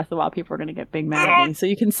I said Breath of the Wild, people were going to get big mad at me. So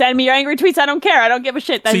you can send me your angry tweets. I don't care. I don't give a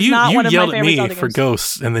shit. That's not one of my favorite Zelda games. You yelled at me for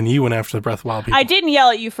Ghosts, and then you went after the Breath of the Wild people. I didn't yell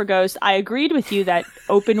at you for Ghost. I agreed with you that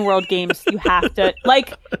open world games, you have to...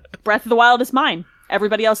 Like, Breath of the Wild is mine.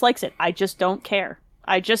 Everybody else likes it. I just don't care.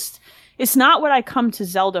 It's not what I come to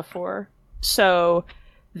Zelda for. So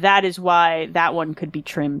that is why that one could be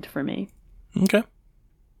trimmed for me. Okay.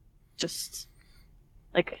 Just,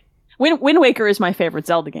 like... Wind Waker is my favorite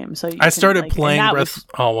Zelda game. So I started playing Breath.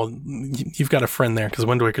 Oh well, you've got a friend there because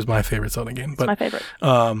Wind Waker is my favorite Zelda game. But it's my favorite.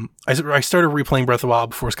 I started replaying Breath of the Wild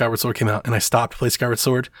before Skyward Sword came out, and I stopped to play Skyward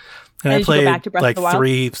Sword. And I played like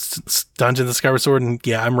 3 dungeons of Skyward Sword, and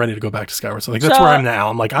yeah, I'm ready to go back to Skyward Sword. Like that's where I'm now.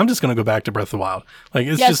 I'm like, I'm just going to go back to Breath of the Wild. Like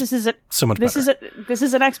it's so much better. This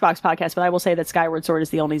is an Xbox podcast, but I will say that Skyward Sword is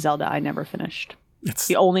the only Zelda I never finished. It's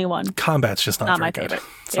the only one. Combat's just not very my good. favorite.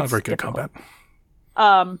 It's not very good combat.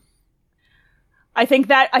 I think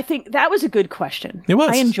that was a good question. It was.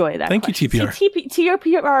 I enjoy that. Thank you, TPR.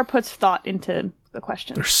 TPR puts thought into the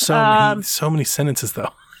question. There's so many sentences though.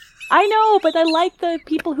 I know, but I like the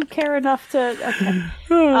people who care enough to.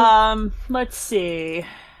 Okay. Let's see.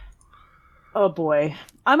 Oh boy,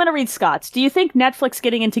 I'm gonna read Scott's. Do you think Netflix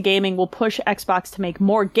getting into gaming will push Xbox to make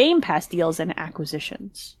more Game Pass deals and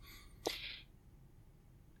acquisitions?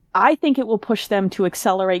 I think it will push them to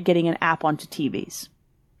accelerate getting an app onto TVs.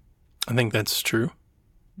 I think that's true.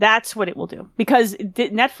 That's what it will do, because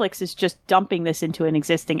Netflix is just dumping this into an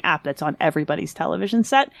existing app that's on everybody's television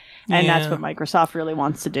set, and that's what Microsoft really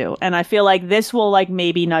wants to do. And I feel like this will like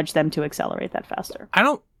maybe nudge them to accelerate that faster.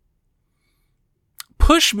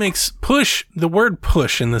 The word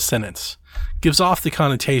push in the sentence gives off the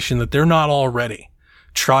connotation that they're not already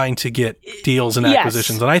trying to get deals and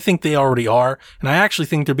acquisitions. And I think they already are. And I actually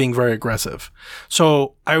think they're being very aggressive.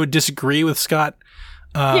 So I would disagree with Scott.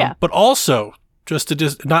 But also, just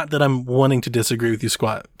to not that I'm wanting to disagree with you,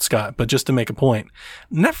 Scott, but just to make a point,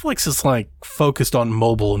 Netflix is like focused on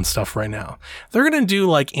mobile and stuff right now. They're going to do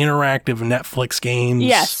like interactive Netflix games.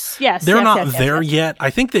 Yes. They're not there yet. I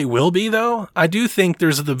think they will be, though. I do think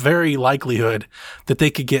there's the very likelihood that they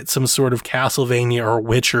could get some sort of Castlevania or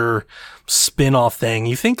Witcher spin-off thing.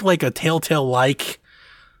 You think like a Telltale-like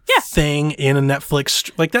thing in a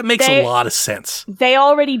Netflix, like that makes a lot of sense. They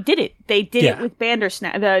already did it. They did it with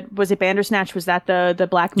Bandersnatch. Was it Bandersnatch? Was that the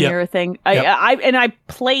Black Mirror thing? I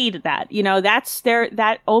played that. You know, that's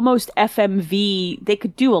that almost FMV. They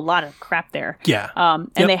could do a lot of crap there. And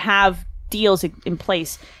they have deals in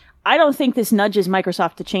place. I don't think this nudges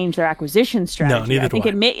Microsoft to change their acquisition strategy. No, neither do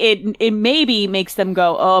I. It maybe makes them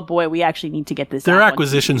go, oh boy, we actually need to get this. Their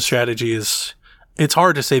acquisition strategy is. It's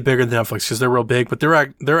hard to say bigger than Netflix because they're real big, but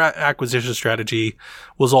their acquisition strategy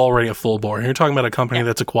was already a full bore. You're talking about a company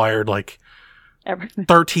that's acquired like 13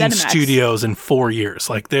 Cinemax. studios in 4 years.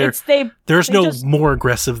 Like there's no more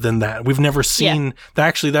aggressive than that. We've never seen.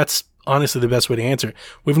 Actually, that's honestly the best way to answer it.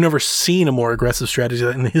 We've never seen a more aggressive strategy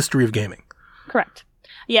in the history of gaming. Correct.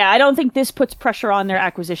 Yeah, I don't think this puts pressure on their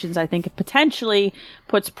acquisitions. I think it potentially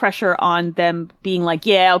puts pressure on them being like,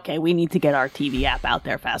 we need to get our TV app out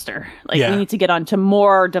there faster. Like, we need to get onto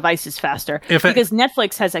more devices faster. Because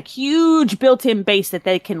Netflix has a huge built-in base that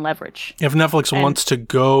they can leverage. If Netflix wants to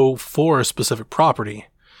go for a specific property,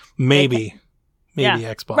 maybe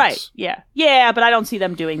Xbox. Right, yeah, but I don't see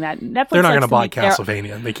them doing that. Netflix They're not going to buy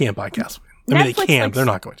Castlevania. They can't buy Castlevania. They can. They're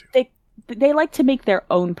not going to. They like to make their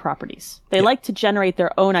own properties. They like to generate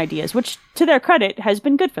their own ideas, which, to their credit, has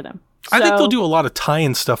been good for them. So, I think they'll do a lot of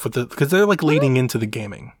tie-in stuff with it because they're like leading into the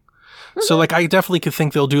gaming. So like I definitely could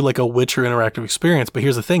think they'll do like a Witcher interactive experience, but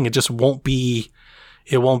here's the thing, it just won't be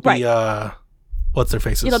what's their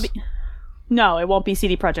faces? No, it won't be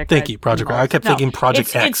CD Projekt Red. Thank you, Project Red. I kept thinking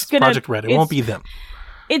Project X, Project Red. It won't be them.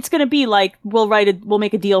 It's going to be like we'll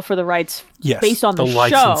make a deal for the rights based on the show.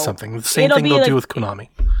 License something. The same thing they'll do with Konami.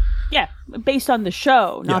 Yeah, based on the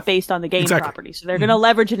show, not based on the game property. So they're going to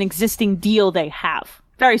leverage an existing deal they have.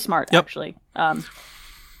 Very smart, actually. All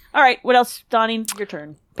right, what else, Donnie? Your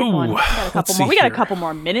turn. Pick one. We got a couple more. We got a couple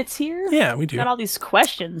more minutes here. Yeah, we do. We got all these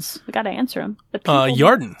questions. We got to answer them.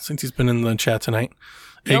 Yarden, since he's been in the chat tonight,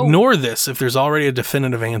 ignore this if there's already a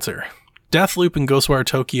definitive answer. Deathloop and Ghostwire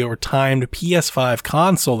Tokyo are timed PS5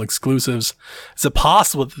 console exclusives. Is it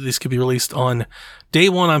possible that these could be released on day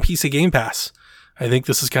one on PC Game Pass? I think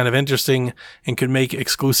this is kind of interesting and could make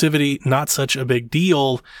exclusivity not such a big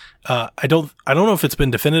deal. I don't know if it's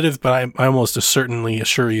been definitive, but I almost certainly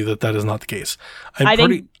assure you that is not the case. I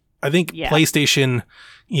think PlayStation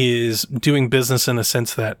is doing business in a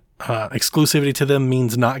sense that exclusivity to them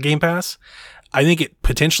means not Game Pass. I think it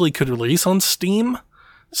potentially could release on Steam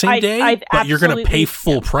same day, but you're going to pay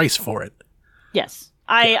full price for it. Yes.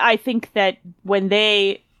 I think that when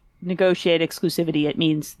they negotiate exclusivity, it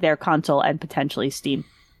means their console and potentially Steam.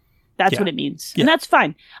 That's what it means. And that's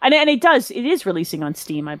fine. And it is releasing on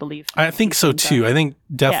Steam, I believe. I think so too. I think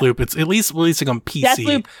Deathloop, it's at least releasing on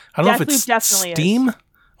PC. I don't know if it's Steam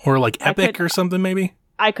or like Epic or something maybe.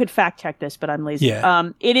 I could fact check this, but I'm lazy.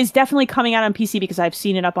 Yeah. It is definitely coming out on PC because I've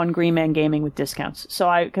seen it up on Green Man Gaming with discounts. So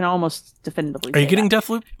I can almost definitively say Are you getting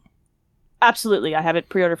Deathloop? Absolutely. I have it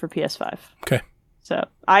pre-ordered for PS5. Okay. So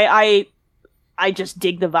I just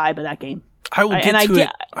dig the vibe of that game. I will get to it.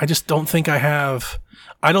 I just don't think I have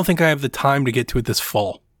the time to get to it this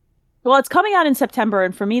fall. Well, it's coming out in September,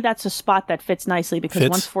 and for me, that's a spot that fits nicely because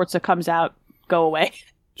once Forza comes out, go away.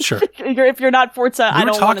 Sure. If you're not Forza, I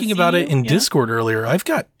don't want to see you. We were talking about it in Discord earlier. I've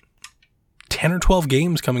got 10 or 12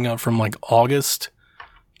 games coming out from like August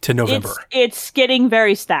to November. It's getting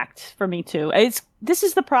very stacked for me too. This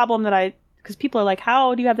is the problem because people are like,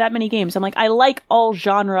 how do you have that many games? I'm like, I like all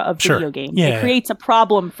genre of video games. Yeah. It creates a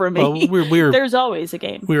problem for me. Well, there's always a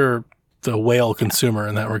game. We're the whale consumer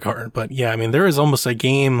in that regard. But yeah, I mean, there is almost a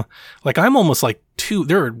game, like I'm almost like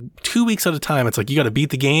there are 2 weeks at a time. It's like, you got to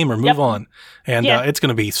beat the game or move on. And it's going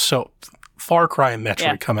to be so Far Cry and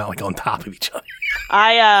Metroid come out like on top of each other.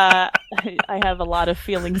 I have a lot of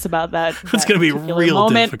feelings about that. It's going to be real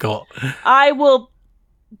difficult. I will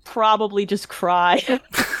probably just cry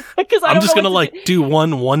because I'm just going to like do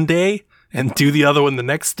one day and do the other one the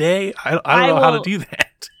next day. I don't know how to do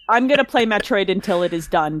that. I'm going to play Metroid until it is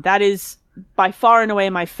done. That is by far and away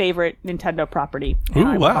my favorite Nintendo property. And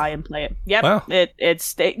I will buy and play it. Yep. Wow.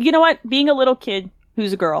 It's you know what? Being a little kid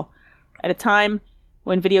who's a girl at a time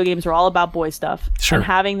when video games were all about boy stuff, and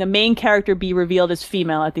having the main character be revealed as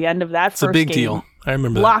female at the end of that first game. It's a big deal. I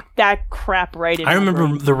remember locked that crap right in. I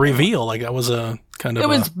remember the reveal. Like that was a kind of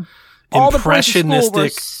all impressionistic. The boys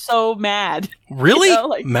at school were so mad. Really?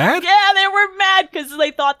 Mad? Yeah, they were mad because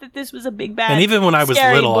they thought that this was a big bad. And even when I was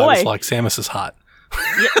little, I was like, Samus is hot.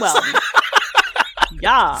 Yeah, well,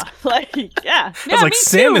 yeah, yeah. I was like,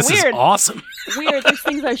 Samus is awesome. Weird. There's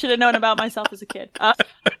things I should have known about myself as a kid.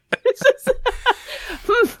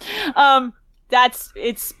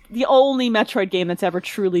 It's the only Metroid game that's ever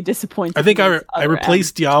truly disappointed. I think I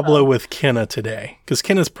replaced Diablo with Kena today because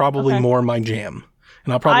Kena's probably more my jam,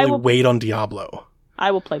 and I'll probably wait on Diablo.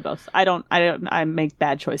 I will play both. I make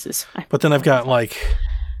bad choices. But then I've got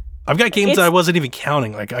games that I wasn't even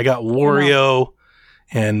counting. Like I got Wario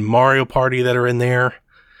and Mario Party that are in there.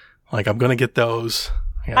 Like I'm gonna get those.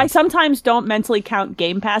 Yeah. I sometimes don't mentally count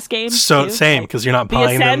Game Pass games. So same because you're not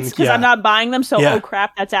buying them. Because I'm not buying them. So oh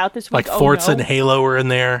crap, that's out this week. Like Forza and Halo are in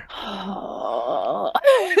there.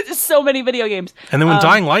 So many video games. And then when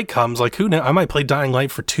Dying Light comes, like who knows? I might play Dying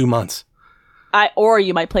Light for 2 months. Or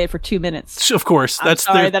you might play it for 2 minutes. Of course, that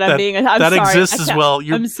exists as well.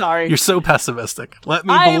 I'm sorry. You're so pessimistic. Let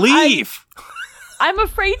me believe. I'm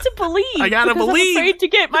afraid to believe. I gotta believe. I'm afraid to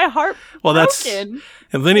get my heart broken.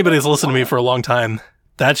 If anybody's listened to me for a long time,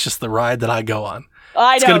 that's just the ride that I go on.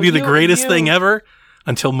 It's going to be the greatest thing ever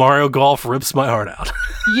until Mario Golf rips my heart out.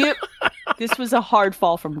 This was a hard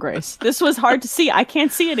fall from grace. This was hard to see. I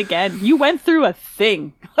can't see it again. You went through a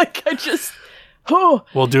thing. Like I just...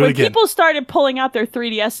 We'll do it again. When people started pulling out their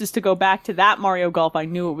 3DSs to go back to that Mario Golf, I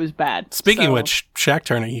knew it was bad. Speaking of which, Shack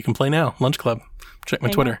Tournament, you can play now. Lunch Club. Check my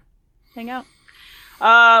Twitter. Hang out.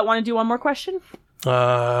 Want to do one more question? Sure.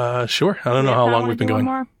 I don't know how long we've been going.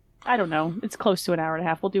 More? I don't know. It's close to an hour and a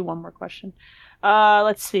half. We'll do one more question.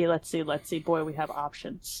 Let's see. Boy, we have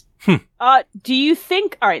options. Do you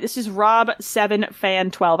think... All right, this is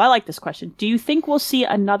Rob7Fan12. I like this question. Do you think we'll see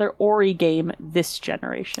another Ori game this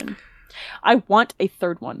generation? I want a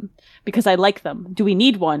third one because I like them. Do we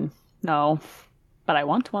need one? No, but I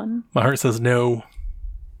want one. My heart says no.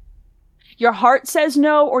 Your heart says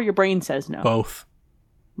no or your brain says no? Both.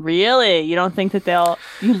 Really? You don't think that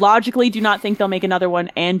you logically do not think they'll make another one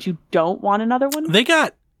and you don't want another one? They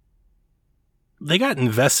got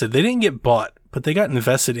invested. They didn't get bought, but they got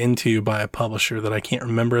invested into by a publisher that I can't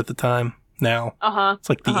remember at the time now. It's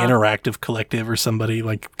like the Interactive Collective or somebody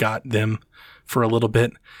like got them for a little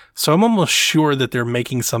bit. So I'm almost sure that they're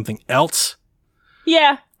making something else.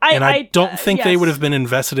 Yeah. I don't think they would have been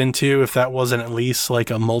invested into if that wasn't at least like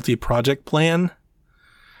a multi-project plan.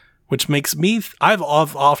 Which makes me... I've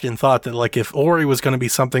often thought that like if Ori was going to be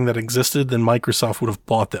something that existed, then Microsoft would have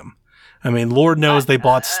bought them. I mean, Lord knows they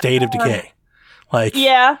bought State of Decay. Like,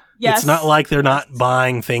 it's not like they're not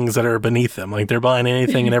buying things that are beneath them. Like they're buying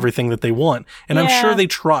anything and everything that they want. And I'm sure they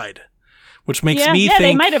tried. Which makes me think...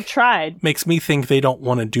 they might have tried. Makes me think they don't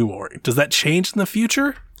want to do Ori. Does that change in the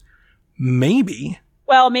future? Maybe.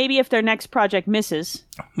 Well, maybe if their next project misses.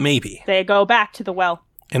 Maybe. They go back to the well.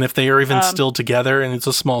 And if they are even still together and it's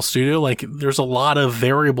a small studio, like there's a lot of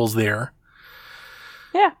variables there.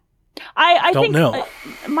 Yeah. I don't think know.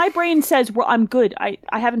 My brain says, well, I'm good. I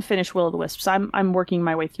haven't finished Will of the Wisps. I'm working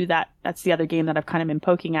my way through that. That's the other game that I've kind of been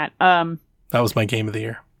poking at. That was my game of the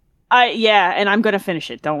year. And I'm going to finish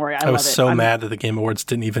it. Don't worry. I was so mad that the Game Awards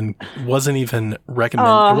wasn't even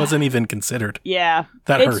recommended. It wasn't even considered. Yeah.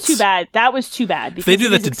 That hurts. It's too bad. That was too bad. If they do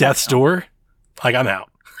that to Death's Door, like I'm out.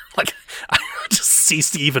 Like I just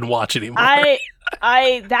cease to even watch anymore.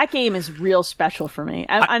 That game is real special for me.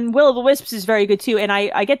 And Will of the Wisps is very good too. And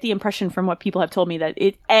I get the impression from what people have told me that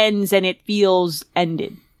it ends and it feels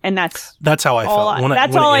ended. And that's how I felt.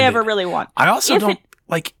 That's all I ever really want. I also don't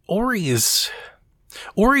like Ori is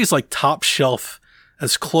like top shelf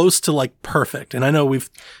as close to like perfect. And I know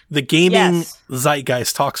the gaming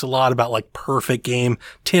zeitgeist talks a lot about like perfect game,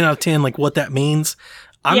 10 out of 10, like what that means.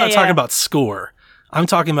 I'm not talking about score. I'm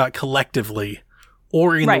talking about collectively.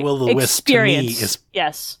 Ori and the Will of the Wisp to me is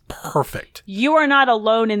perfect. You are not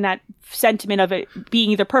alone in that sentiment of it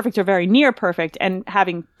being either perfect or very near perfect, and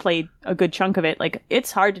having played a good chunk of it, like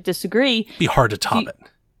it's hard to disagree. Be hard to top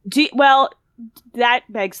it. Well, that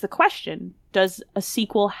begs the question: does a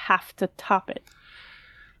sequel have to top it?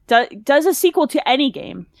 Does a sequel to any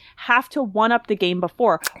game have to one-up the game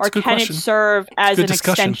before, or can it serve as an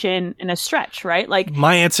extension and a stretch? Right? Like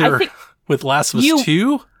my answer with Last of Us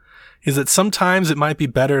 2 is that sometimes it might be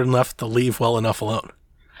better enough to leave well enough alone.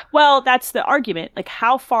 Well, that's the argument. Like,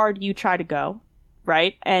 how far do you try to go,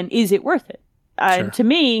 right? And is it worth it? Sure. To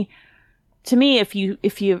me, if you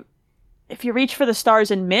reach for the stars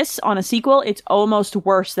and miss on a sequel, it's almost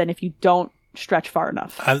worse than if you don't stretch far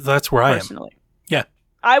enough. That's where personally. I am. Yeah.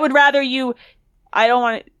 I would rather you. I don't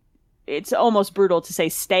want to. It's almost brutal to say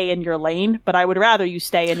stay in your lane, but I would rather you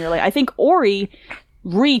stay in your lane. I think Ori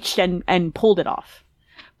reached and pulled it off.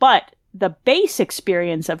 But the base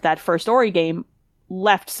experience of that first Ori game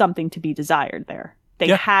left something to be desired there. They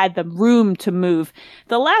had the room to move.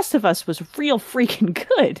 The Last of Us was real freaking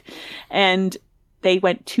good, and they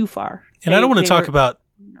went too far. And I don't want to talk about,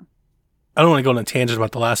 I don't want to go on a tangent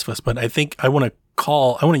about The Last of Us, but I think I want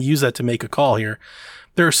to use that to make a call here.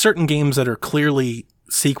 There are certain games that are clearly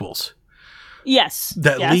sequels. Yes.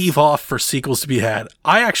 That leave off for sequels to be had.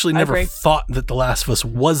 I actually never thought that The Last of Us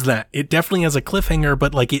was that. It definitely has a cliffhanger,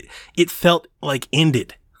 but like it felt like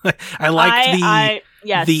ended. I liked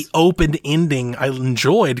the open ending. I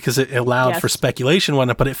enjoyed because it allowed for speculation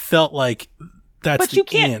on it, but it felt like that's the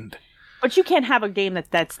end. But you can't have a game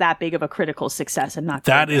that's that big of a critical success and not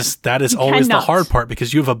that is always the hard part,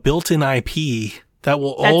 because you have a built-in IP that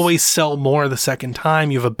will always sell more the second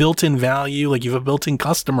time. You have a built-in value, like you have a built-in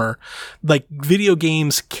customer. Like, video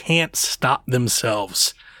games can't stop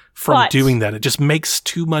themselves from doing that. It just makes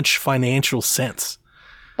too much financial sense.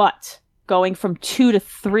 But going from 2 to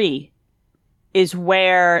 3 is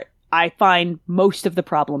where I find most of the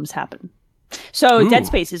problems happen. So Dead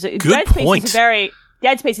Space is an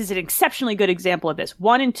exceptionally good example of this.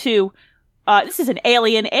 1 and 2. This is an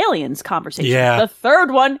aliens conversation. Yeah. The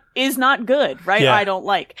third one is not good, right? Yeah. I don't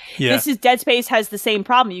like. Yeah. This is Dead Space has the same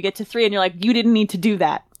problem. You get to 3 and you're like, you didn't need to do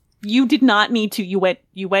that. You did not need to. You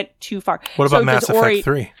went too far. What about Mass Effect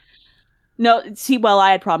 3? No, see, well,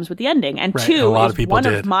 I had problems with the ending. And 2 is one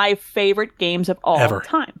of my favorite games of all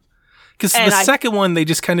time. Because the second one, they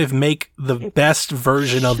just kind of make the best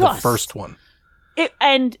version of the first one.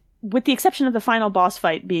 And with the exception of the final boss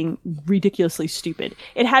fight being ridiculously stupid,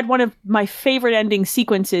 it had one of my favorite ending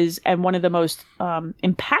sequences and one of the most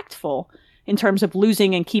impactful in terms of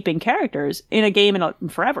losing and keeping characters in a game in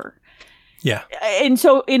forever. Yeah. And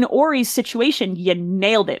so in Ori's situation, you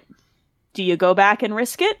nailed it. Do you go back and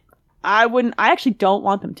risk it? I wouldn't. I actually don't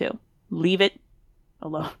want them to. Leave it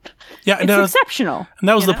alone. Yeah, it's exceptional. And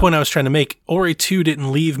that was the point I was trying to make. Ori 2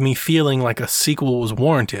 didn't leave me feeling like a sequel was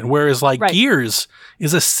warranted, whereas Gears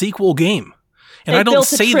is a sequel game. And I don't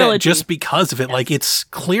say that just because of it. Yes. Like, it's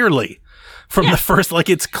clearly from the first, like,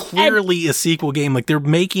 it's clearly a sequel game. Like,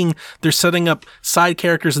 they're setting up side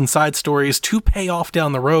characters and side stories to pay off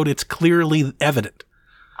down the road. It's clearly evident.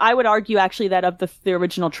 I would argue, actually, that of the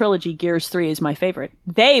original trilogy, Gears 3 is my favorite.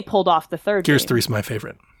 They pulled off the third Gears game. 3 is my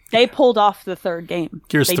favorite. They pulled off the third game.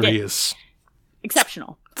 Gears 3 is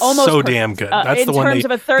exceptional. Almost so perfect. Damn good. That's the one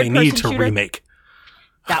they need to remake.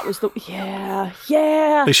 That was yeah.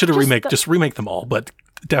 They should have just remake them all, but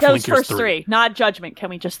definitely those Gears first 3. 3, not Judgment. Can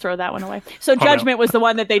we just throw that one away? So Judgment was the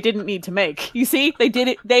one that they didn't need to make. You see, they did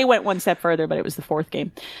it. They went one step further, but it was the fourth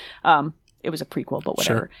game. It was a prequel, but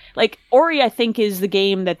whatever. Sure. Like, Ori, I think, is the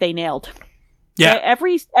game that they nailed. Yeah.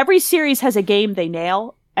 Every series has a game they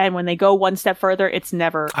nail, and when they go one step further, it's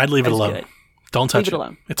never. I'd leave it alone. Good. Don't touch it.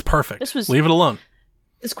 Alone. It's perfect. Leave it alone.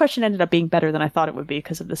 This question ended up being better than I thought it would be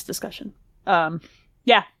because of this discussion.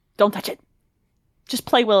 Yeah, don't touch it. Just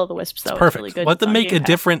play Will-O-the-Wisps, though. It's perfect. It's really good. Let them make a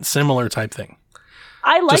different, similar type thing.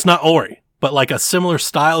 Just not Ori, but like a similar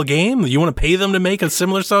style game. You want to pay them to make a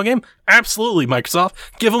similar style game? Absolutely, Microsoft.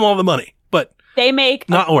 Give them all the money. But they make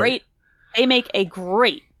Ori. They make a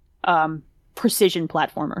great precision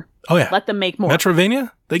platformer. Oh yeah. Let them make more.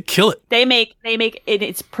 Metrovania? They kill it. They make it,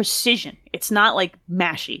 it's precision. It's not like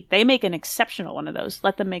mashy. They make an exceptional one of those.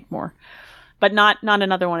 Let them make more. But not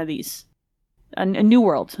another one of these. A new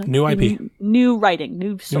world. New IP. New writing.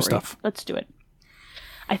 New story. New stuff. Let's do it.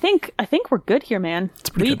 I think we're good here, man. It's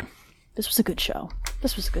pretty good. This was a good show.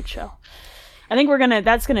 I think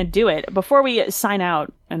that's gonna do it. Before we sign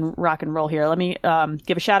out and rock and roll here, let me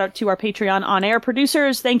give a shout out to our Patreon on-air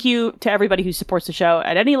producers. Thank you to everybody who supports the show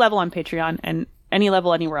at any level on Patreon and any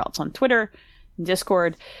level anywhere else on Twitter,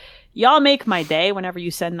 Discord. Y'all make my day whenever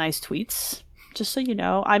you send nice tweets. Just so you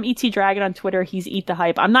know, I'm ET Dragon on Twitter. He's Eat the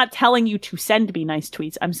Hype. I'm not telling you to send me nice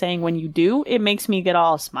tweets. I'm saying when you do, it makes me get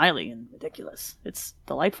all smiley and ridiculous. It's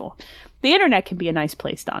delightful. The internet can be a nice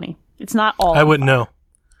place, Donnie. It's not all. I wouldn't know.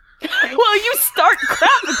 Well, you start crap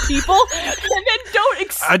with people and then don't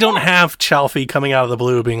expect. I don't have Chalfie coming out of the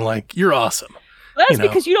blue being like, "You're awesome." That's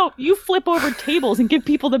because you flip over tables and give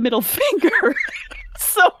people the middle finger.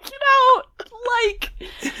 So, like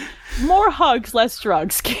more hugs, less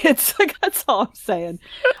drugs, kids. Like, that's all I'm saying.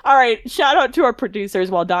 All right, shout out to our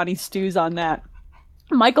producers while Donnie stews on that.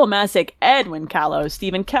 Michael Masick, Edwin Callow,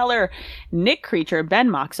 Stephen Keller, Nick Creature, Ben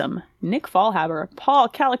Moxham, Nick Fallhaber, Paul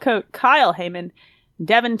Calicote, Kyle Heyman,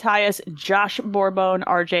 Devin Tyus, Josh Bourbon,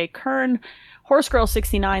 RJ Kern,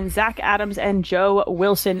 HorseGirl69, Zach Adams, and Joe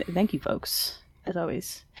Wilson. Thank you, folks, as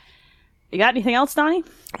always. You got anything else, Donnie?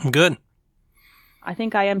 I'm good. I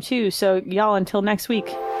think I am too. So, y'all, until next week,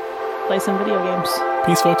 play some video games.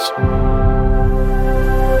 Peace, folks.